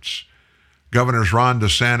difference. Governors Ron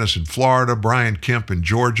DeSantis in Florida, Brian Kemp in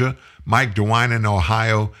Georgia, Mike DeWine in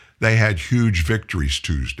Ohio, they had huge victories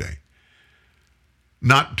Tuesday.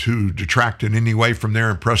 Not to detract in any way from their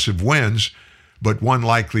impressive wins, but one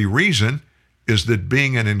likely reason is that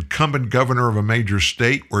being an incumbent governor of a major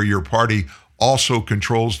state where your party also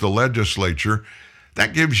controls the legislature,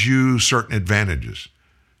 that gives you certain advantages,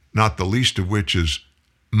 not the least of which is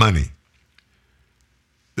money.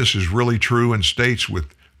 This is really true in states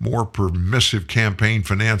with more permissive campaign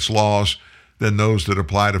finance laws than those that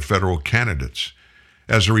apply to federal candidates.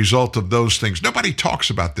 As a result of those things, nobody talks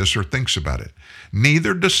about this or thinks about it.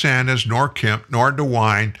 Neither DeSantis nor Kemp nor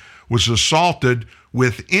DeWine was assaulted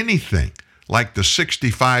with anything like the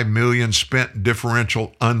 $65 million spent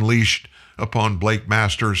differential unleashed upon Blake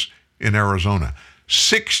Masters in Arizona.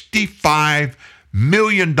 $65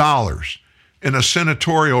 million in a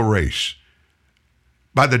senatorial race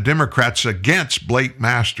by the Democrats against Blake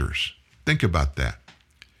Masters. Think about that.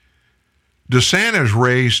 DeSantis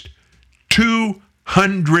raised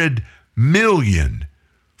 $200 million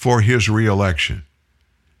for his reelection.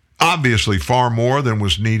 Obviously far more than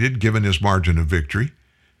was needed given his margin of victory.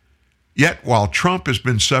 Yet while Trump has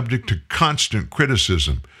been subject to constant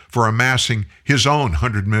criticism for amassing his own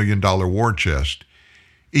 $100 million war chest,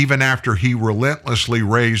 even after he relentlessly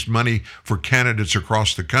raised money for candidates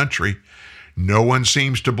across the country, no one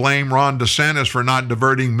seems to blame Ron DeSantis for not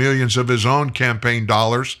diverting millions of his own campaign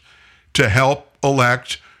dollars to help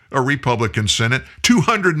elect a Republican Senate.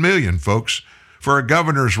 $200 million, folks, for a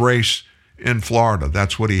governor's race in Florida.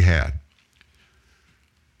 That's what he had.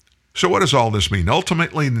 So what does all this mean?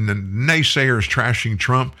 Ultimately, the naysayers trashing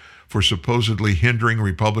Trump for supposedly hindering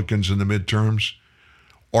Republicans in the midterms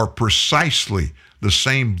are precisely the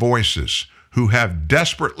same voices who have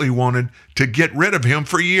desperately wanted to get rid of him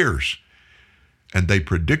for years. And they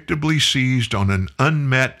predictably seized on an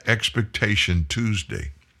unmet expectation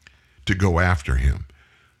Tuesday to go after him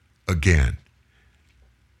again.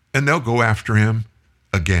 And they'll go after him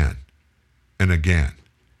again and again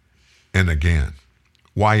and again.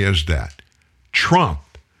 Why is that? Trump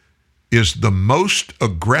is the most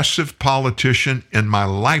aggressive politician in my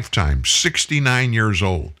lifetime, 69 years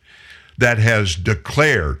old, that has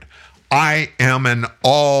declared, I am an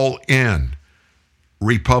all-in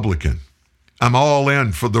Republican. I'm all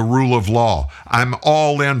in for the rule of law. I'm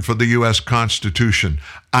all in for the U.S. Constitution.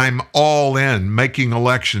 I'm all in making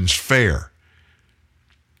elections fair.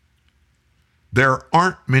 There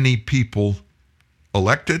aren't many people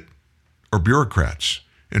elected or bureaucrats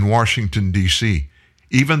in Washington, D.C.,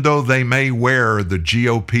 even though they may wear the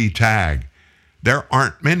GOP tag. There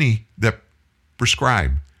aren't many that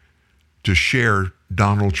prescribe to share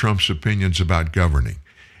Donald Trump's opinions about governing.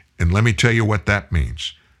 And let me tell you what that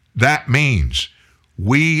means. That means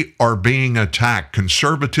we are being attacked.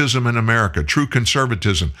 Conservatism in America, true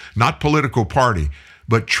conservatism, not political party,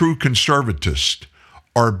 but true conservatists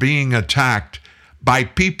are being attacked by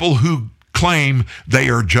people who claim they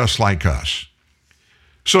are just like us.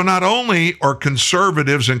 So not only are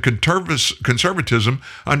conservatives and conservatism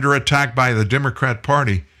under attack by the Democrat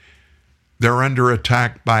Party, they're under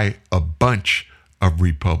attack by a bunch of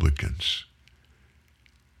Republicans.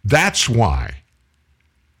 That's why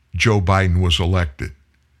Joe Biden was elected.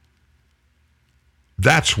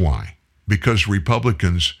 That's why, because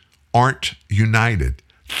Republicans aren't united.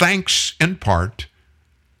 thanks in part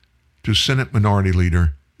to Senate Minority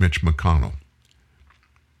Leader Mitch McConnell.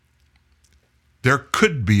 There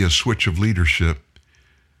could be a switch of leadership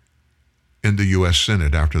in the U.S.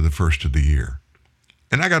 Senate after the first of the year.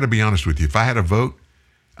 And I got to be honest with you, if I had a vote,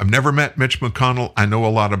 I've never met Mitch McConnell. I know a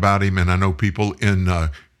lot about him, and I know people in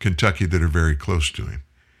Kentucky that are very close to him.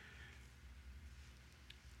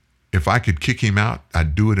 If I could kick him out,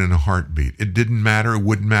 I'd do it in a heartbeat. It didn't matter. It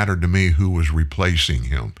wouldn't matter to me who was replacing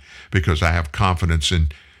him, because I have confidence in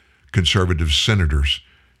conservative senators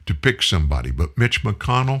to pick somebody. But Mitch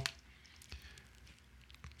McConnell,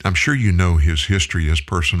 I'm sure you know his history, his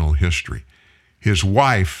personal history. His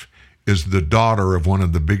wife is the daughter of one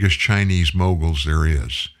of the biggest Chinese moguls there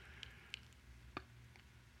is.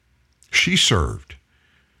 She served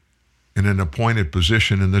in an appointed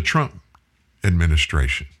position in the Trump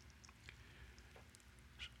administration.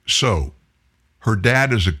 So, her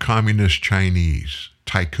dad is a communist Chinese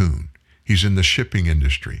tycoon. He's in the shipping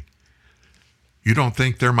industry. You don't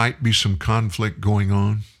think there might be some conflict going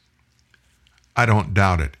on? I don't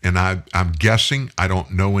doubt it. And I'm guessing. I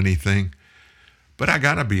don't know anything. But I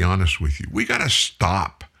got to be honest with you. We got to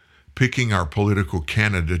stop picking our political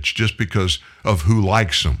candidates just because of who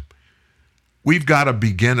likes them. We've got to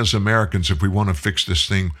begin as Americans, if we want to fix this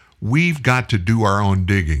thing, we've got to do our own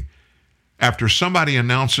digging. After somebody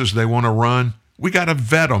announces they want to run, we got to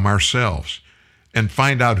vet them ourselves and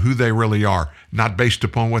find out who they really are, not based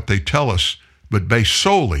upon what they tell us, but based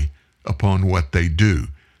solely upon what they do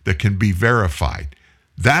that can be verified.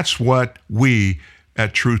 That's what we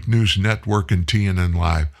at Truth News Network and TNN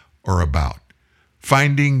Live are about.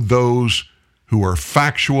 Finding those who are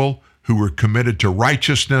factual, who are committed to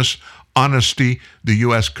righteousness, honesty, the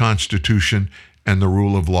U.S. Constitution, and the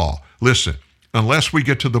rule of law. Listen, unless we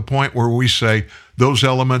get to the point where we say those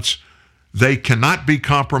elements, they cannot be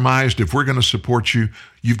compromised. If we're going to support you,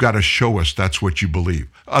 you've got to show us that's what you believe.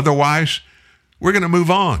 Otherwise, we're going to move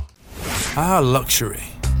on. Luxury.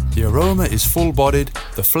 The aroma is full-bodied,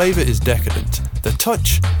 the flavor is decadent, the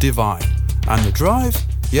touch divine, and the drive?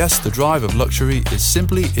 Yes, the drive of luxury is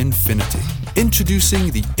simply infinity.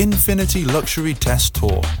 Introducing the Infinity Luxury Test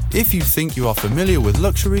Tour. If you think you are familiar with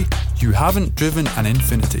luxury, you haven't driven an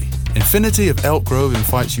Infinity. Infinity of Elk Grove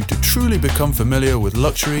invites you to truly become familiar with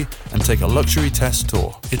luxury and take a luxury test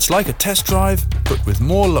tour. It's like a test drive, but with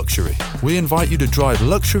more luxury. We invite you to drive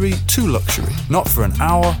luxury to luxury, not for an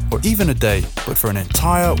hour or even a day, but for an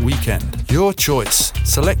entire weekend. Your choice.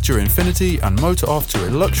 Select your Infinity and motor off to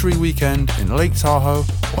a luxury weekend in Lake Tahoe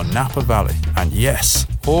or Napa Valley. And yes,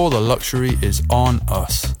 all the luxury is on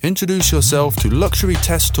us. Introduce yourself to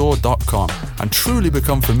luxurytesttour.com and truly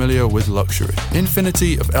become familiar with luxury.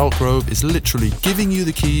 Infinity of Elk Grove is literally giving you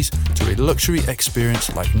the keys to a luxury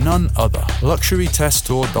experience like none other.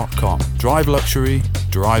 luxurytesttour.com. Drive luxury,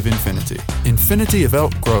 drive infinity. Infinity of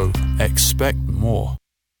Elk Grove. Expect more.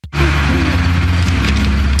 What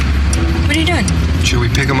are you doing? Should we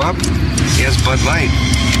pick him up? He has Bud Light.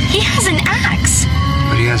 He has an axe.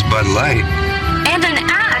 But he has Bud Light. And an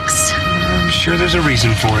axe. I'm sure there's a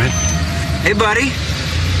reason for it. Hey, buddy.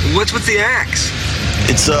 What's with the axe?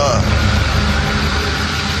 It's a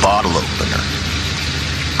bottle opener.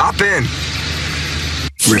 Hop in.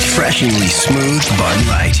 Refreshingly smooth Bud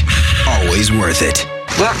Light. Always worth it.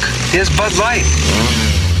 Look, here's Bud Light.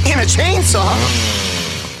 And a chainsaw.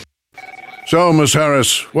 So, Miss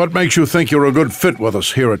Harris, what makes you think you're a good fit with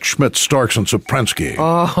us here at Schmidt, Starks, and Sopransky?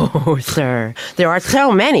 Oh, sir, there are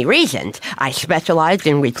so many reasons. I specialized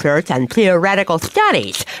in research and theoretical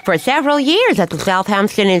studies for several years at the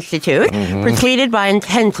Southampton Institute, preceded by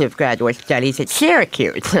intensive graduate studies at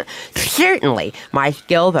Syracuse. Certainly, my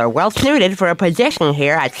skills are well suited for a position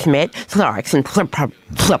here at Schmidt, Starks, and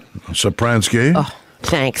Sopransky? Oh,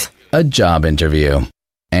 thanks. A job interview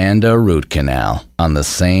and a root canal on the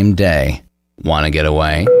same day. Want to get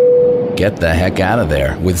away? Get the heck out of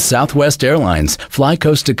there with Southwest Airlines. Fly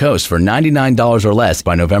coast to coast for $99 or less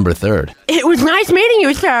by November 3rd. It was nice meeting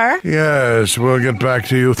you, sir. Yes, we'll get back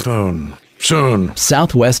to you soon.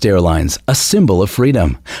 Southwest Airlines, a symbol of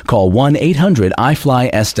freedom. Call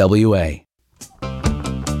 1-800-I-FLY-SWA.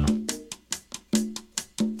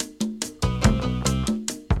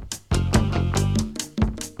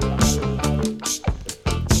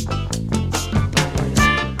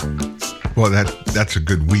 Well, that's a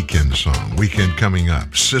good weekend song. Weekend coming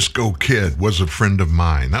up. Cisco Kid Was a Friend of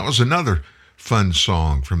Mine. That was another fun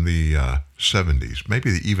song from the 70s,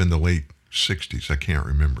 maybe even the late 60s. I can't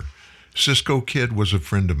remember. Cisco Kid Was a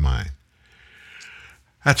Friend of Mine.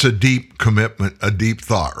 That's a deep commitment, a deep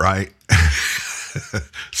thought, right?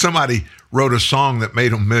 Somebody wrote a song that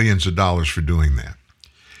made them millions of dollars for doing that.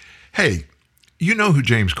 Hey, You know who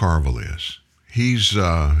James Carville is. He's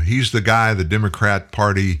the guy, the Democrat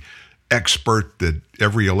Party expert that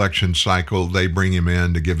every election cycle they bring him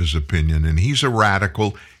in to give his opinion. And he's a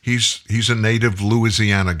radical. He's a native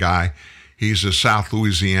Louisiana guy. He's a South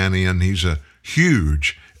Louisianian. He's a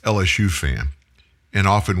huge LSU fan. And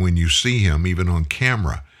often when you see him, even on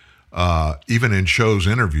camera, even in shows,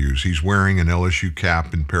 interviews, he's wearing an LSU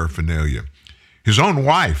cap and paraphernalia. His own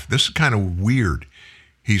wife, this is kind of weird.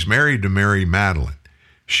 He's married to Mary Madeline.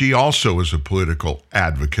 She also is a political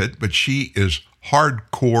advocate, but she is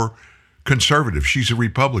hardcore conservative. She's a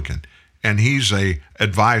Republican, and he's a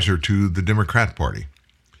advisor to the Democrat Party.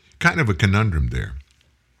 Kind of a conundrum there.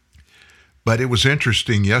 But it was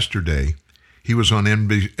interesting yesterday. He was on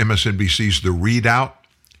MSNBC's The Readout.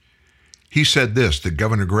 He said this, that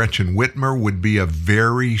Governor Gretchen Whitmer would be a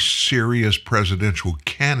very serious presidential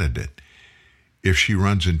candidate if she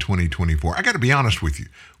runs in 2024. I got to be honest with you.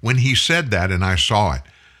 When he said that and I saw it,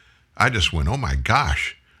 I just went, oh my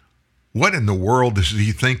gosh, what in the world is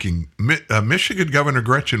he thinking? Michigan Governor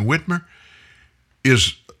Gretchen Whitmer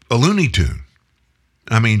is a Looney Tune.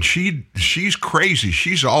 I mean, she's crazy.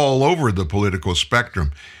 She's all over the political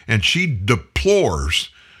spectrum, and she deplores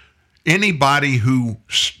anybody who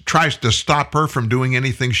tries to stop her from doing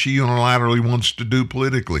anything she unilaterally wants to do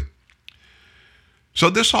politically. So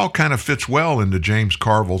this all kind of fits well into James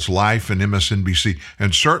Carville's life and MSNBC,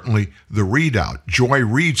 and certainly The Readout. Joy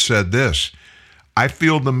Reid said this, I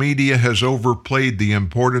feel the media has overplayed the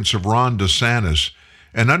importance of Ron DeSantis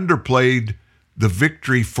and underplayed the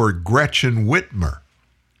victory for Gretchen Whitmer.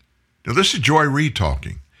 Now, this is Joy Reid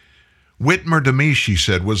talking. Whitmer, to me, she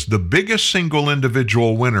said, was the biggest single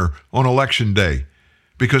individual winner on Election Day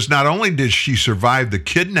because not only did she survive the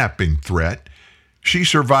kidnapping threat, she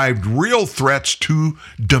survived real threats to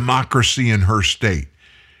democracy in her state.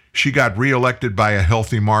 She got reelected by a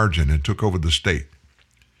healthy margin and took over the state.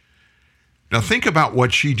 Now, think about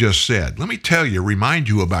what she just said. Let me remind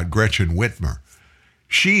you about Gretchen Whitmer.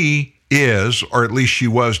 She is, or at least she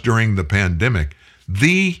was during the pandemic,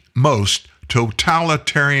 the most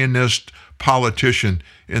totalitarianist politician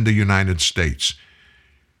in the United States.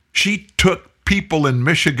 She took people in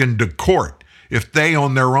Michigan to court if they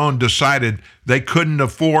on their own decided they couldn't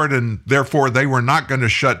afford and therefore they were not going to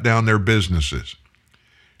shut down their businesses.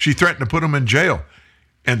 She threatened to put them in jail,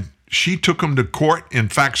 and she took them to court. In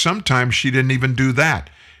fact, sometimes she didn't even do that.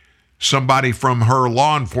 Somebody from her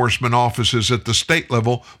law enforcement offices at the state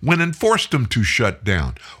level went and forced them to shut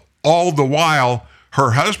down. All the while,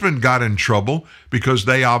 her husband got in trouble because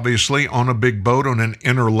they obviously on a big boat on an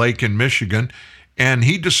inner lake in Michigan, and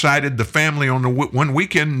he decided the family on the one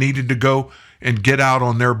weekend needed to go and get out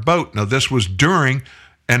on their boat. Now, this was during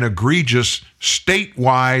an egregious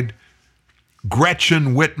statewide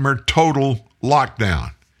Gretchen Whitmer total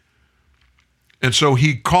lockdown. And so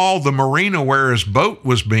he called the marina where his boat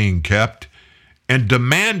was being kept and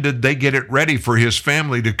demanded they get it ready for his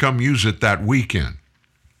family to come use it that weekend.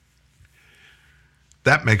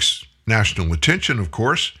 That makes national attention, of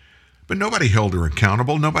course, but nobody held her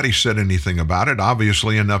accountable. Nobody said anything about it.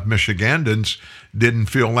 Obviously, enough Michigandans didn't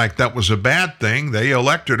feel like that was a bad thing. They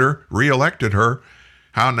reelected her.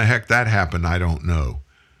 How in the heck that happened, I don't know.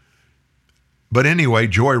 But anyway,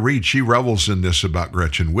 Joy Reid, she revels in this about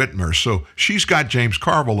Gretchen Whitmer. So she's got James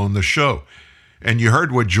Carville on the show. And you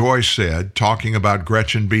heard what Joy said, talking about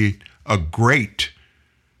Gretchen being a great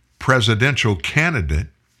presidential candidate.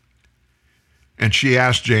 And she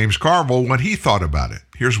asked James Carville what he thought about it.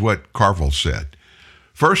 Here's what Carville said.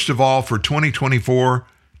 First of all, for 2024,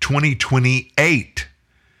 2028,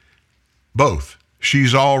 both.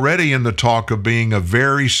 She's already in the talk of being a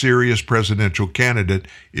very serious presidential candidate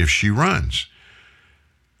if she runs.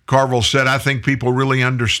 Carville said, I think people really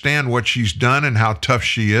understand what she's done and how tough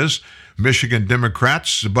she is. Michigan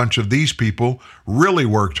Democrats, a bunch of these people, really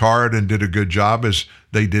worked hard and did a good job as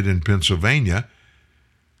they did in Pennsylvania.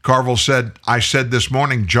 Carville said, I said this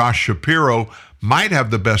morning, Josh Shapiro might have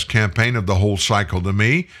the best campaign of the whole cycle to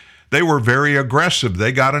me. They were very aggressive.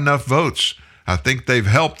 They got enough votes. I think they've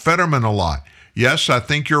helped Fetterman a lot. Yes, I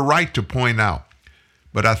think you're right to point out.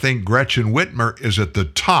 But I think Gretchen Whitmer is at the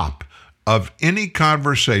top of any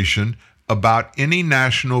conversation about any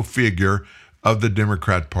national figure of the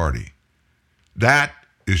Democrat Party. That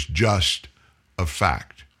is just a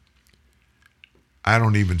fact. I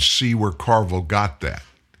don't even see where Carville got that,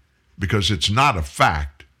 because it's not a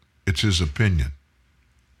fact, it's his opinion.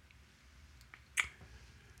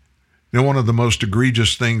 Now, one of the most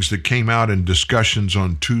egregious things that came out in discussions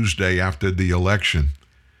on Tuesday after the election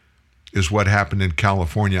is what happened in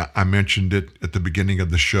California. I mentioned it at the beginning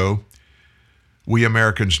of the show. we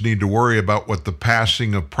Americans need to worry about what the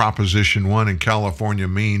passing of Proposition 1 in California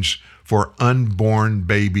means for unborn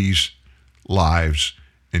babies' lives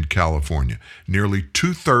in California. Nearly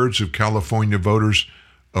 2/3 of California voters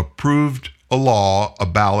approved a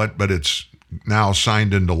ballot, but it's now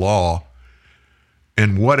signed into law.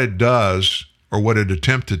 And what it does, or what it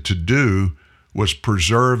attempted to do, was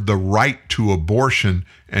preserve the right to abortion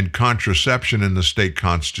and contraception in the state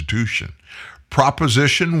constitution.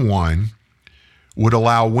 Proposition 1 would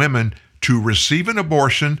allow women to receive an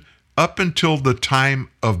abortion up until the time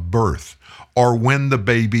of birth or when the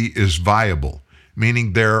baby is viable,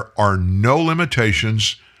 meaning there are no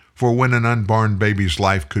limitations for when an unborn baby's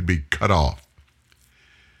life could be cut off.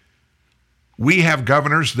 We have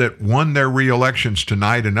governors that won their re-elections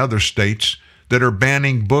tonight in other states that are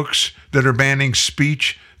banning books, that are banning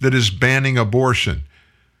speech, that is banning abortion.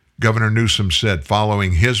 Governor Newsom said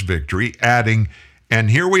following his victory, adding,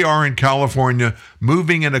 "And here we are in California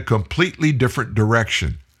moving in a completely different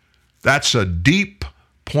direction." That's a deep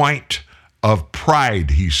point of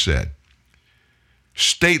pride, he said.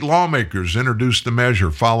 State lawmakers introduced the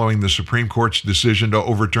measure following the Supreme Court's decision to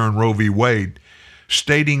overturn Roe v. Wade,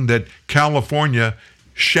 stating that California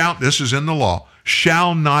shall, this is in the law,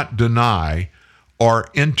 shall not deny or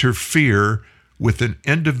interfere with an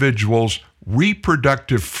individual's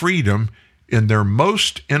reproductive freedom in their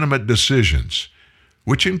most intimate decisions,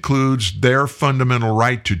 which includes their fundamental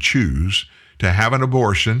right to choose to have an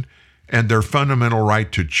abortion and their fundamental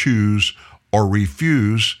right to choose or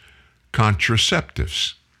refuse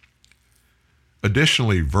contraceptives.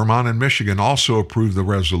 Additionally, Vermont and Michigan also approved the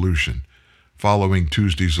resolution following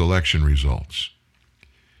Tuesday's election results.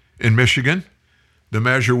 In Michigan, the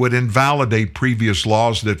measure would invalidate previous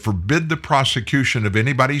laws that forbid the prosecution of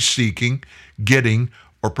anybody seeking, getting,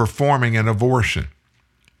 or performing an abortion.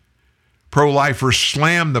 Pro-lifers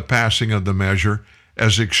slammed the passing of the measure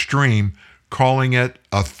as extreme, calling it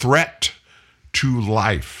a threat to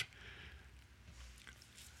life.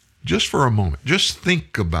 Just for a moment, just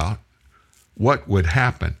think about what would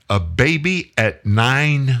happen. A baby at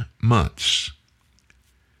 9 months,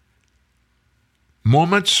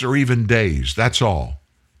 moments or even days, that's all,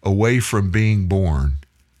 away from being born,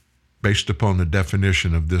 based upon the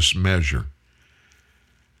definition of this measure.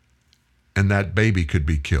 And that baby could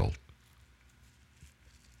be killed.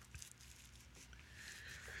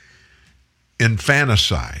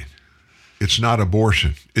 Infanticide. It's not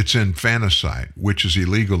abortion. It's infanticide, which is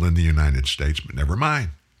illegal in the United States, but never mind.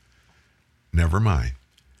 Never mind.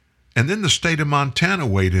 And then the state of Montana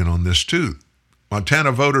weighed in on this too.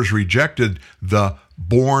 Montana voters rejected the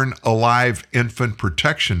Born Alive Infant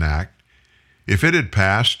Protection Act. If it had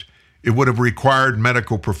passed, it would have required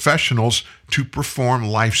medical professionals to perform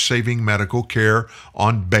life-saving medical care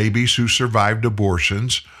on babies who survived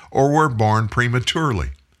abortions or were born prematurely.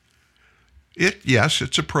 Yes,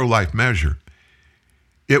 it's a pro-life measure.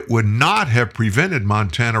 It would not have prevented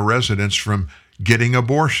Montana residents from getting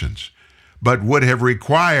abortions, but would have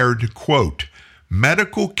required, quote,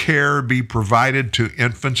 medical care be provided to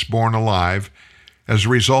infants born alive as a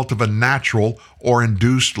result of a natural or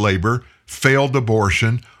induced labor, failed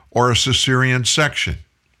abortion, or a cesarean section.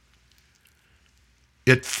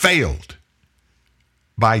 It failed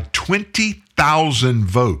by 20,000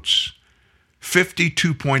 votes.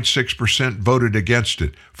 52.6% voted against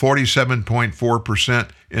it, 47.4%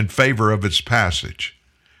 in favor of its passage.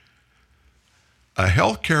 A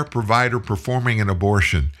healthcare provider performing an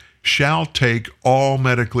abortion shall take all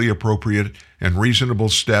medically appropriate and reasonable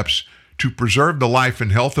steps to preserve the life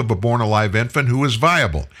and health of a born-alive infant who is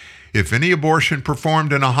viable. If any abortion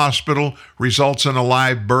performed in a hospital results in a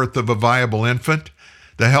live birth of a viable infant,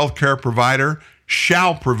 the healthcare provider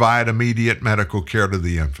shall provide immediate medical care to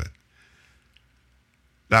the infant.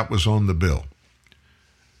 That was on the bill.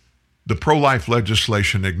 The pro-life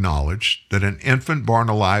legislation acknowledged that an infant born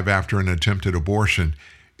alive after an attempted abortion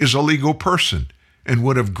is a legal person and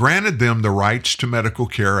would have granted them the rights to medical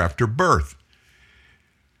care after birth.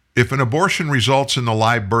 If an abortion results in the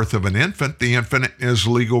live birth of an infant, the infant is a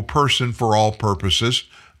legal person for all purposes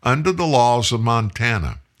under the laws of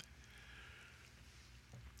Montana.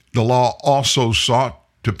 The law also sought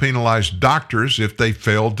to penalize doctors if they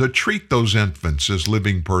failed to treat those infants as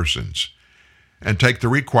living persons and take the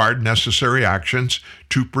required necessary actions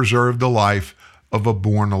to preserve the life of a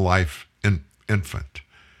born-alive infant.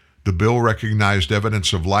 The bill recognized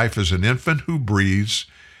evidence of life as an infant who breathes,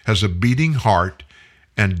 has a beating heart,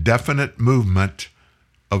 and definite movement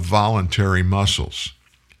of voluntary muscles.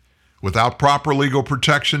 Without proper legal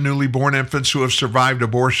protection, newly born infants who have survived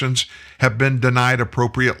abortions have been denied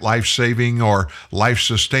appropriate life-saving or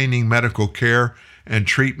life-sustaining medical care and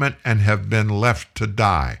treatment and have been left to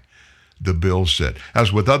die, the bill said.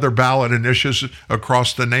 As with other ballot initiatives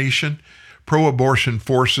across the nation, pro-abortion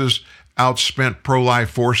forces outspent pro-life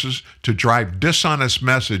forces to drive dishonest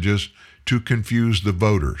messages to confuse the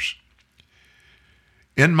voters.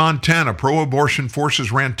 In Montana, pro-abortion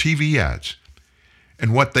forces ran TV ads,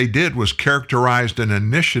 and what they did was characterized an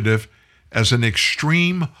initiative as an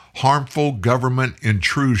extreme, harmful government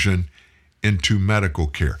intrusion into medical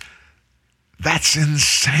care. That's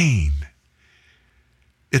insane.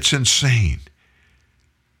 It's insane.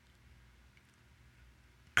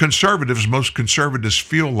 Conservatives, most conservatives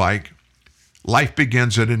feel like life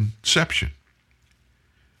begins at inception.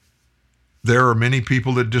 There are many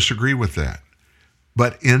people that disagree with that.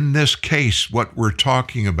 But in this case, what we're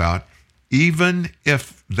talking about, even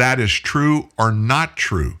if that is true or not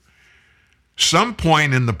true, some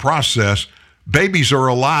point in the process, babies are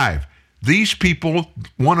alive. These people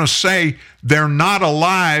want to say they're not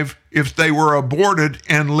alive if they were aborted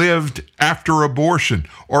and lived after abortion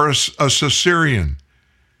or a cesarean.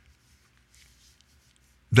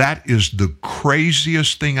 That is the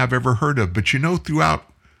craziest thing I've ever heard of. But you know, throughout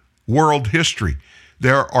world history,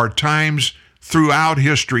 there are times throughout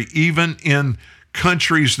history, even in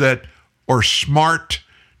countries that are smart,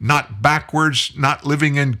 not backwards, not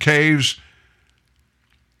living in caves,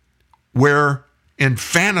 where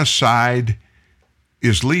infanticide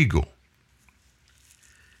is legal.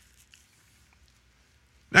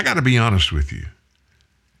 I got to be honest with you.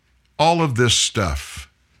 All of this stuff,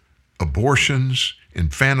 abortions,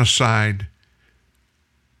 infanticide,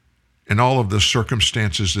 and all of the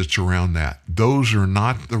circumstances that surround that, those are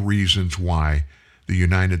not the reasons why the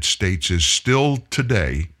United States is still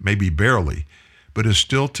today, maybe barely, but is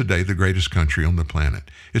still today the greatest country on the planet.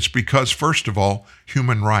 It's because, first of all,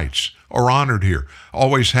 human rights are honored here,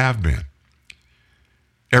 always have been.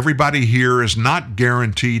 Everybody here is not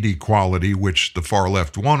guaranteed equality, which the far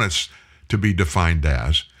left want us to be defined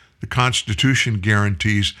as. The Constitution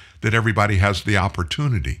guarantees that everybody has the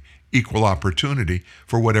opportunity, equal opportunity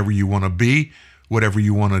for whatever you want to be, whatever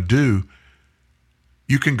you want to do.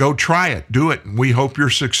 You can go try it, do it, and we hope you're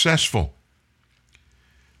successful.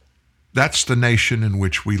 That's the nation in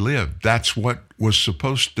which we live. That's what was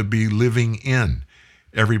supposed to be living in,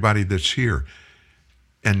 everybody that's here.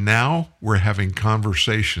 And now we're having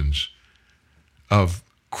conversations of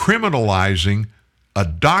criminalizing a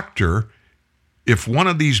doctor if one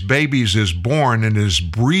of these babies is born and is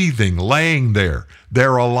breathing, laying there,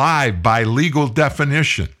 they're alive by legal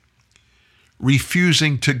definition,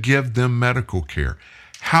 refusing to give them medical care.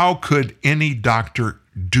 How could any doctor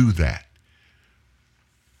do that?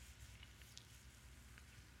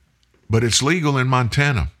 But it's legal in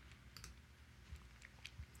Montana.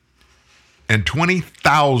 And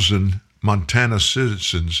 20,000 Montana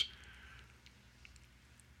citizens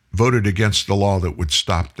voted against the law that would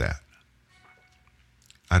stop that.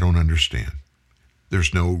 I don't understand.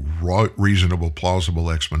 There's no reasonable, plausible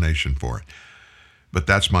explanation for it. But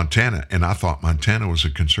that's Montana, and I thought Montana was a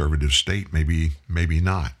conservative state. Maybe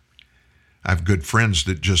not. I have good friends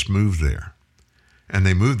that just moved there. And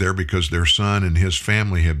they moved there because their son and his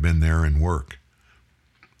family have been there and work.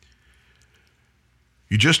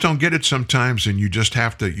 You just don't get it sometimes, and you just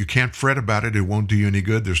have to, you can't fret about it. It won't do you any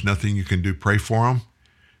good. There's nothing you can do. Pray for them.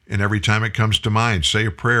 And every time it comes to mind, say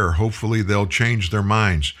a prayer. Hopefully they'll change their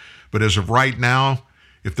minds. But as of right now,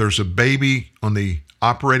 if there's a baby on the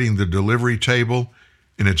operating the delivery table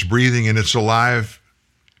and it's breathing and it's alive,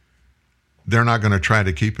 they're not going to try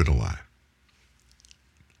to keep it alive.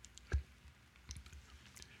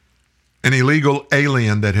 An illegal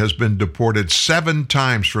alien that has been deported 7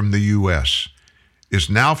 times from the U.S. is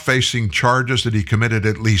now facing charges that he committed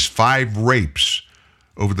at least 5 rapes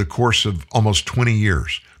over the course of almost 20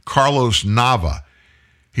 years. Carlos Nava,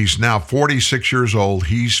 he's now 46 years old.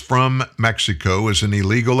 He's from Mexico as an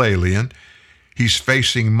illegal alien. He's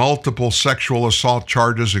facing multiple sexual assault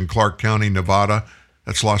charges in Clark County, Nevada.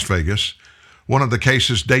 That's Las Vegas. One of the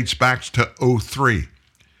cases dates back to 2003.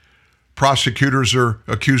 Prosecutors are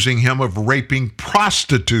accusing him of raping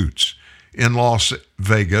prostitutes in Las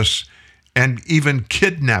Vegas and even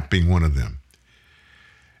kidnapping one of them.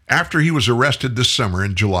 After he was arrested this summer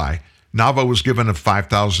in July, Nava was given a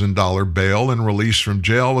 $5,000 bail and released from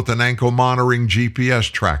jail with an ankle monitoring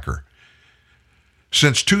GPS tracker.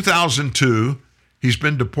 Since 2002, he's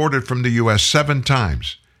been deported from the U.S. 7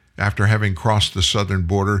 times after having crossed the southern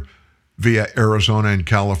border via Arizona and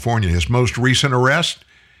California. His most recent arrest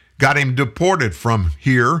got him deported from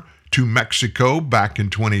here to Mexico back in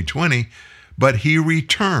 2020, but he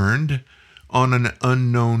returned on an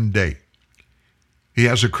unknown date. He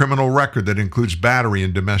has a criminal record that includes battery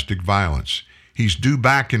and domestic violence. He's due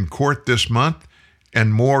back in court this month,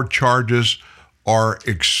 and more charges are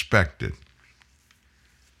expected.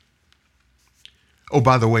 Oh,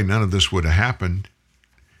 by the way, none of this would have happened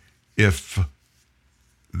if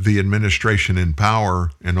the administration in power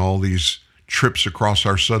and all these trips across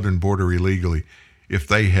our southern border illegally, if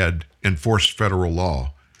they had enforced federal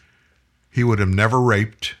law. He would have never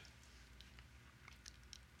raped.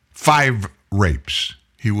 5 rapes.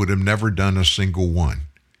 He would have never done a single one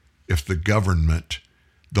if the government,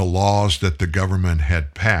 the laws that the government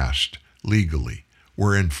had passed legally,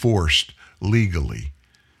 were enforced legally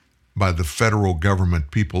by the federal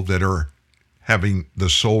government, people that are having the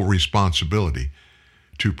sole responsibility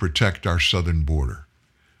to protect our southern border.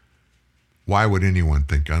 Why would anyone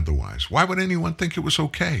think otherwise? Why would anyone think it was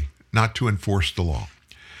okay not to enforce the law?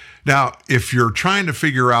 Now, if you're trying to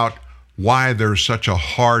figure out why there's such a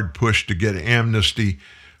hard push to get amnesty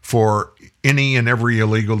for any and every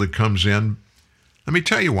illegal that comes in, let me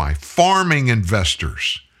tell you why. Farming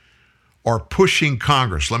investors are pushing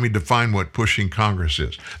Congress. Let me define what pushing Congress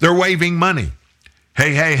is. They're waving money.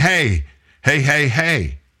 Hey, hey, hey. Hey, hey,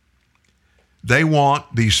 hey. They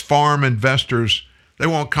want these farm investors, they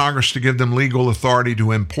want Congress to give them legal authority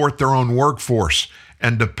to import their own workforce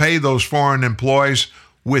and to pay those foreign employees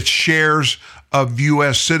with shares of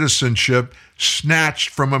U.S. citizenship snatched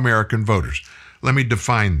from American voters. Let me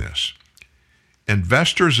define this.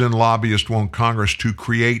 Investors and lobbyists want Congress to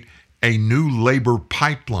create a new labor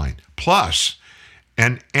pipeline, plus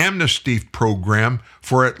an amnesty program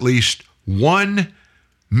for at least 1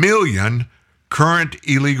 million current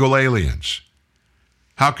illegal aliens.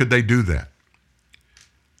 How could they do that?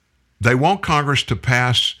 They want Congress to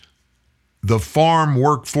pass the Farm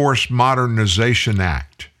Workforce Modernization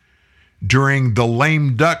Act during the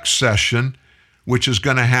lame duck session, which is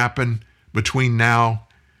going to happen between now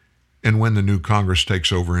and when the new Congress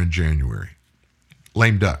takes over in January.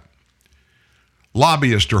 Lame duck.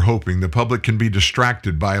 Lobbyists are hoping the public can be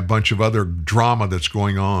distracted by a bunch of other drama that's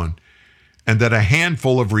going on, and that a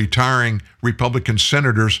handful of retiring Republican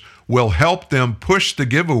senators will help them push the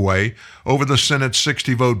giveaway over the Senate's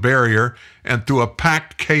 60-vote barrier and through a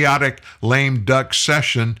packed, chaotic, lame duck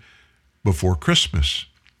session before Christmas.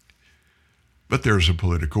 But there's a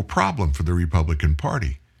political problem for the Republican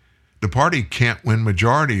Party. The party can't win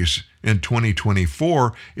majorities in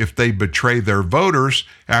 2024 if they betray their voters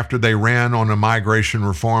after they ran on a migration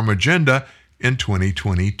reform agenda in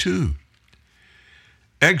 2022.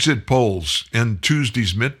 Exit polls in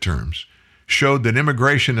Tuesday's midterms showed that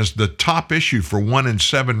immigration is the top issue for 1 in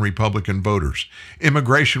 7 Republican voters.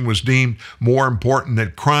 Immigration was deemed more important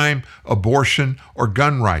than crime, abortion, or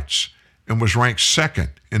gun rights, and was ranked second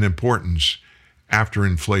in importance after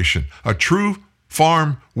inflation. A true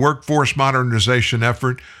farm workforce modernization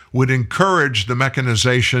effort would encourage the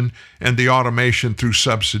mechanization and the automation through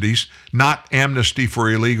subsidies, not amnesty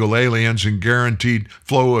for illegal aliens and guaranteed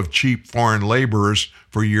flow of cheap foreign laborers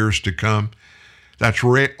for years to come. That's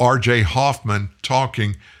R.J. Hoffman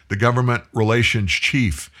talking, the government relations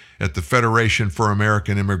chief at the Federation for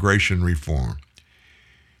American Immigration Reform.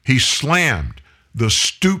 He slammed the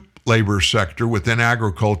stoop labor sector within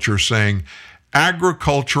agriculture, saying,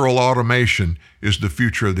 agricultural automation is the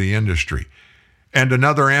future of the industry. And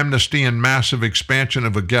another amnesty and massive expansion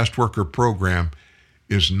of a guest worker program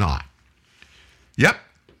is not. Yep,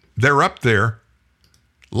 they're up there.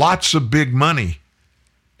 Lots of big money.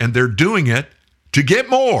 And they're doing it to get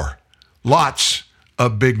more. Lots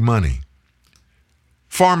of big money.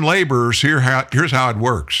 Farm laborers, here's how it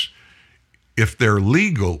works. If they're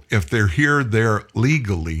legal, if they're here, they're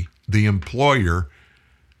legally the employer.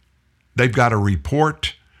 They've got to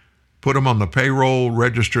report, put them on the payroll,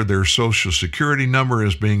 register their Social Security number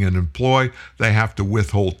as being an employee. They have to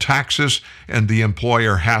withhold taxes, and the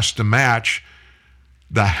employer has to match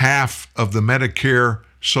the half of the Medicare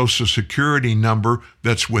Social Security number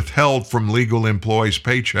that's withheld from legal employees'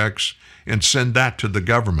 paychecks and send that to the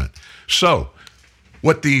government. So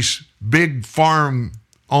what these big farm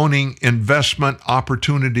owning investment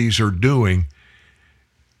opportunities are doing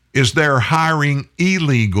is they're hiring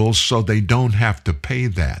illegals so they don't have to pay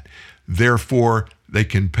that. Therefore, they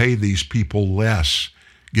can pay these people less,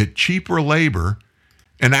 get cheaper labor,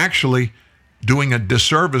 and actually doing a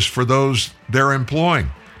disservice for those they're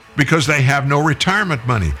employing because they have no retirement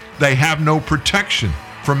money. They have no protection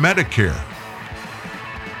from Medicare.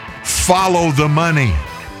 Follow the money.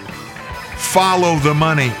 Follow the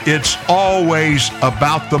money. It's always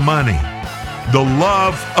about the money. The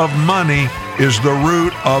love of money is the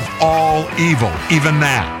root of all evil, even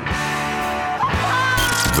that.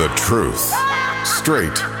 The truth.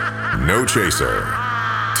 Straight. No chaser.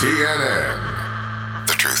 TNN.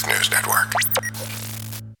 The Truth News Network.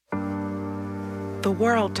 The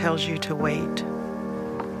world tells you to wait,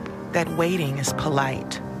 that waiting is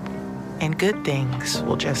polite, and good things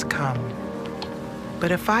will just come.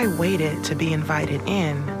 But if I waited to be invited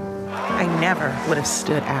in, I never would have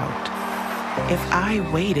stood out. If I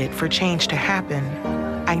waited for change to happen,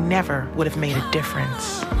 I never would have made a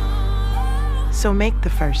difference. So make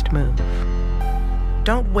the first move.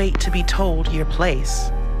 Don't wait to be told your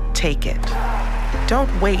place. Take it.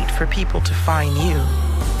 Don't wait for people to find you.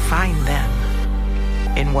 Find them.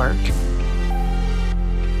 In work,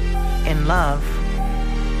 in love,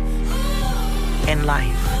 in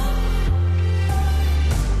life.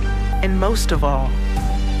 And most of all,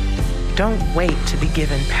 don't wait to be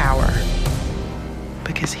given power.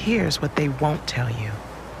 Because here's what they won't tell you.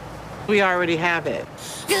 We already have it.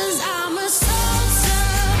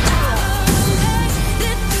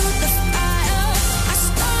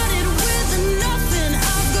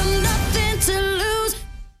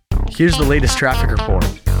 Here's the latest traffic report.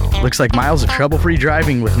 Looks like miles of trouble-free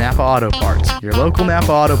driving with Napa Auto Parts. Your local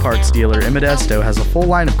Napa Auto Parts dealer in Modesto has a full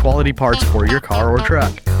line of quality parts for your car or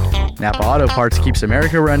truck. Napa Auto Parts keeps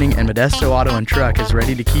America running, and Modesto Auto and Truck is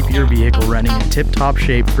ready to keep your vehicle running in tip-top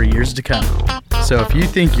shape for years to come. So if you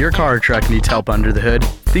think your car or truck needs help under the hood,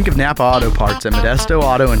 think of Napa Auto Parts at Modesto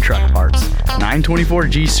Auto and Truck Parts, 924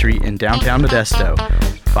 G Street in downtown Modesto,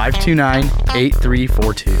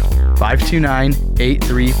 529-8342.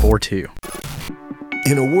 529-8342.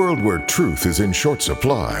 In a world where truth is in short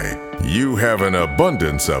supply, you have an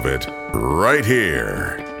abundance of it right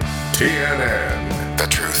here. TNN, the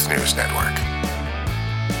Truth News Network.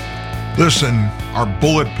 Listen, our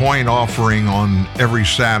bullet point offering on every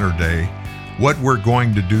Saturday, what we're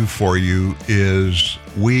going to do for you is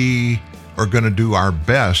we are going to do our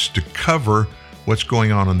best to cover what's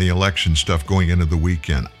going on in the election stuff going into the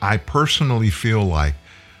weekend. I personally feel like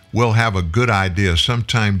we'll have a good idea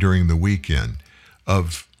sometime during the weekend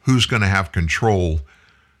of who's going to have control,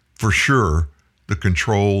 for sure, the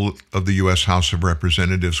control of the U.S. House of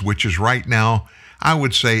Representatives, which is right now, I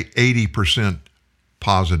would say 80%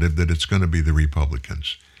 positive that it's going to be the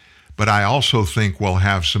Republicans. But I also think we'll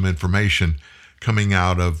have some information coming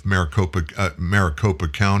out of Maricopa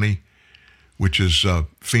County, which is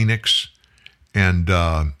Phoenix, and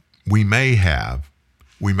we may have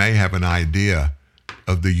an idea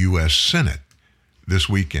of the U.S. Senate this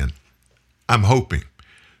weekend. I'm hoping.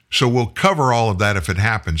 So we'll cover all of that if it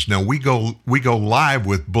happens. Now we go live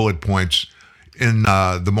with bullet points in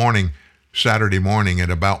the morning, Saturday morning at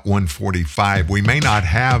about 1:45. We may not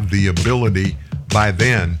have the ability by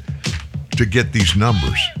then to get these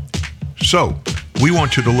numbers. So we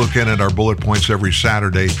want you to look in at our bullet points every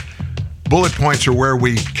Saturday. Bullet points are where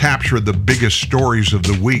we capture the biggest stories of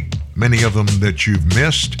the week, many of them that you've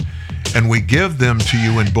missed, and we give them to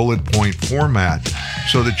you in bullet point format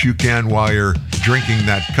so that you can, while you're drinking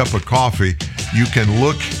that cup of coffee, you can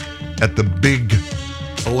look at the big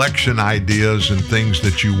election ideas and things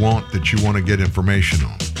that you want to get information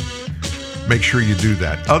on. Make sure you do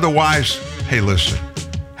that. Otherwise, hey, listen,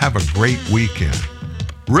 have a great weekend.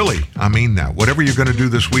 Really, I mean that. Whatever you're going to do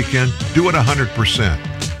this weekend, do it 100%.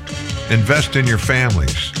 Invest in your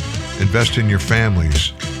families. Invest in your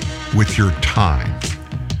families with your time.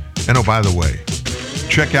 And oh, by the way,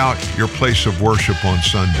 check out your place of worship on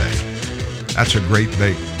Sunday. That's a great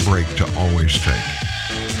break to always take.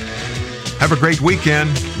 Have a great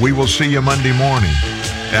weekend. We will see you Monday morning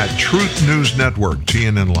at Truth News Network,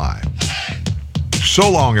 TNN Live.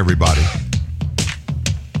 So long, everybody.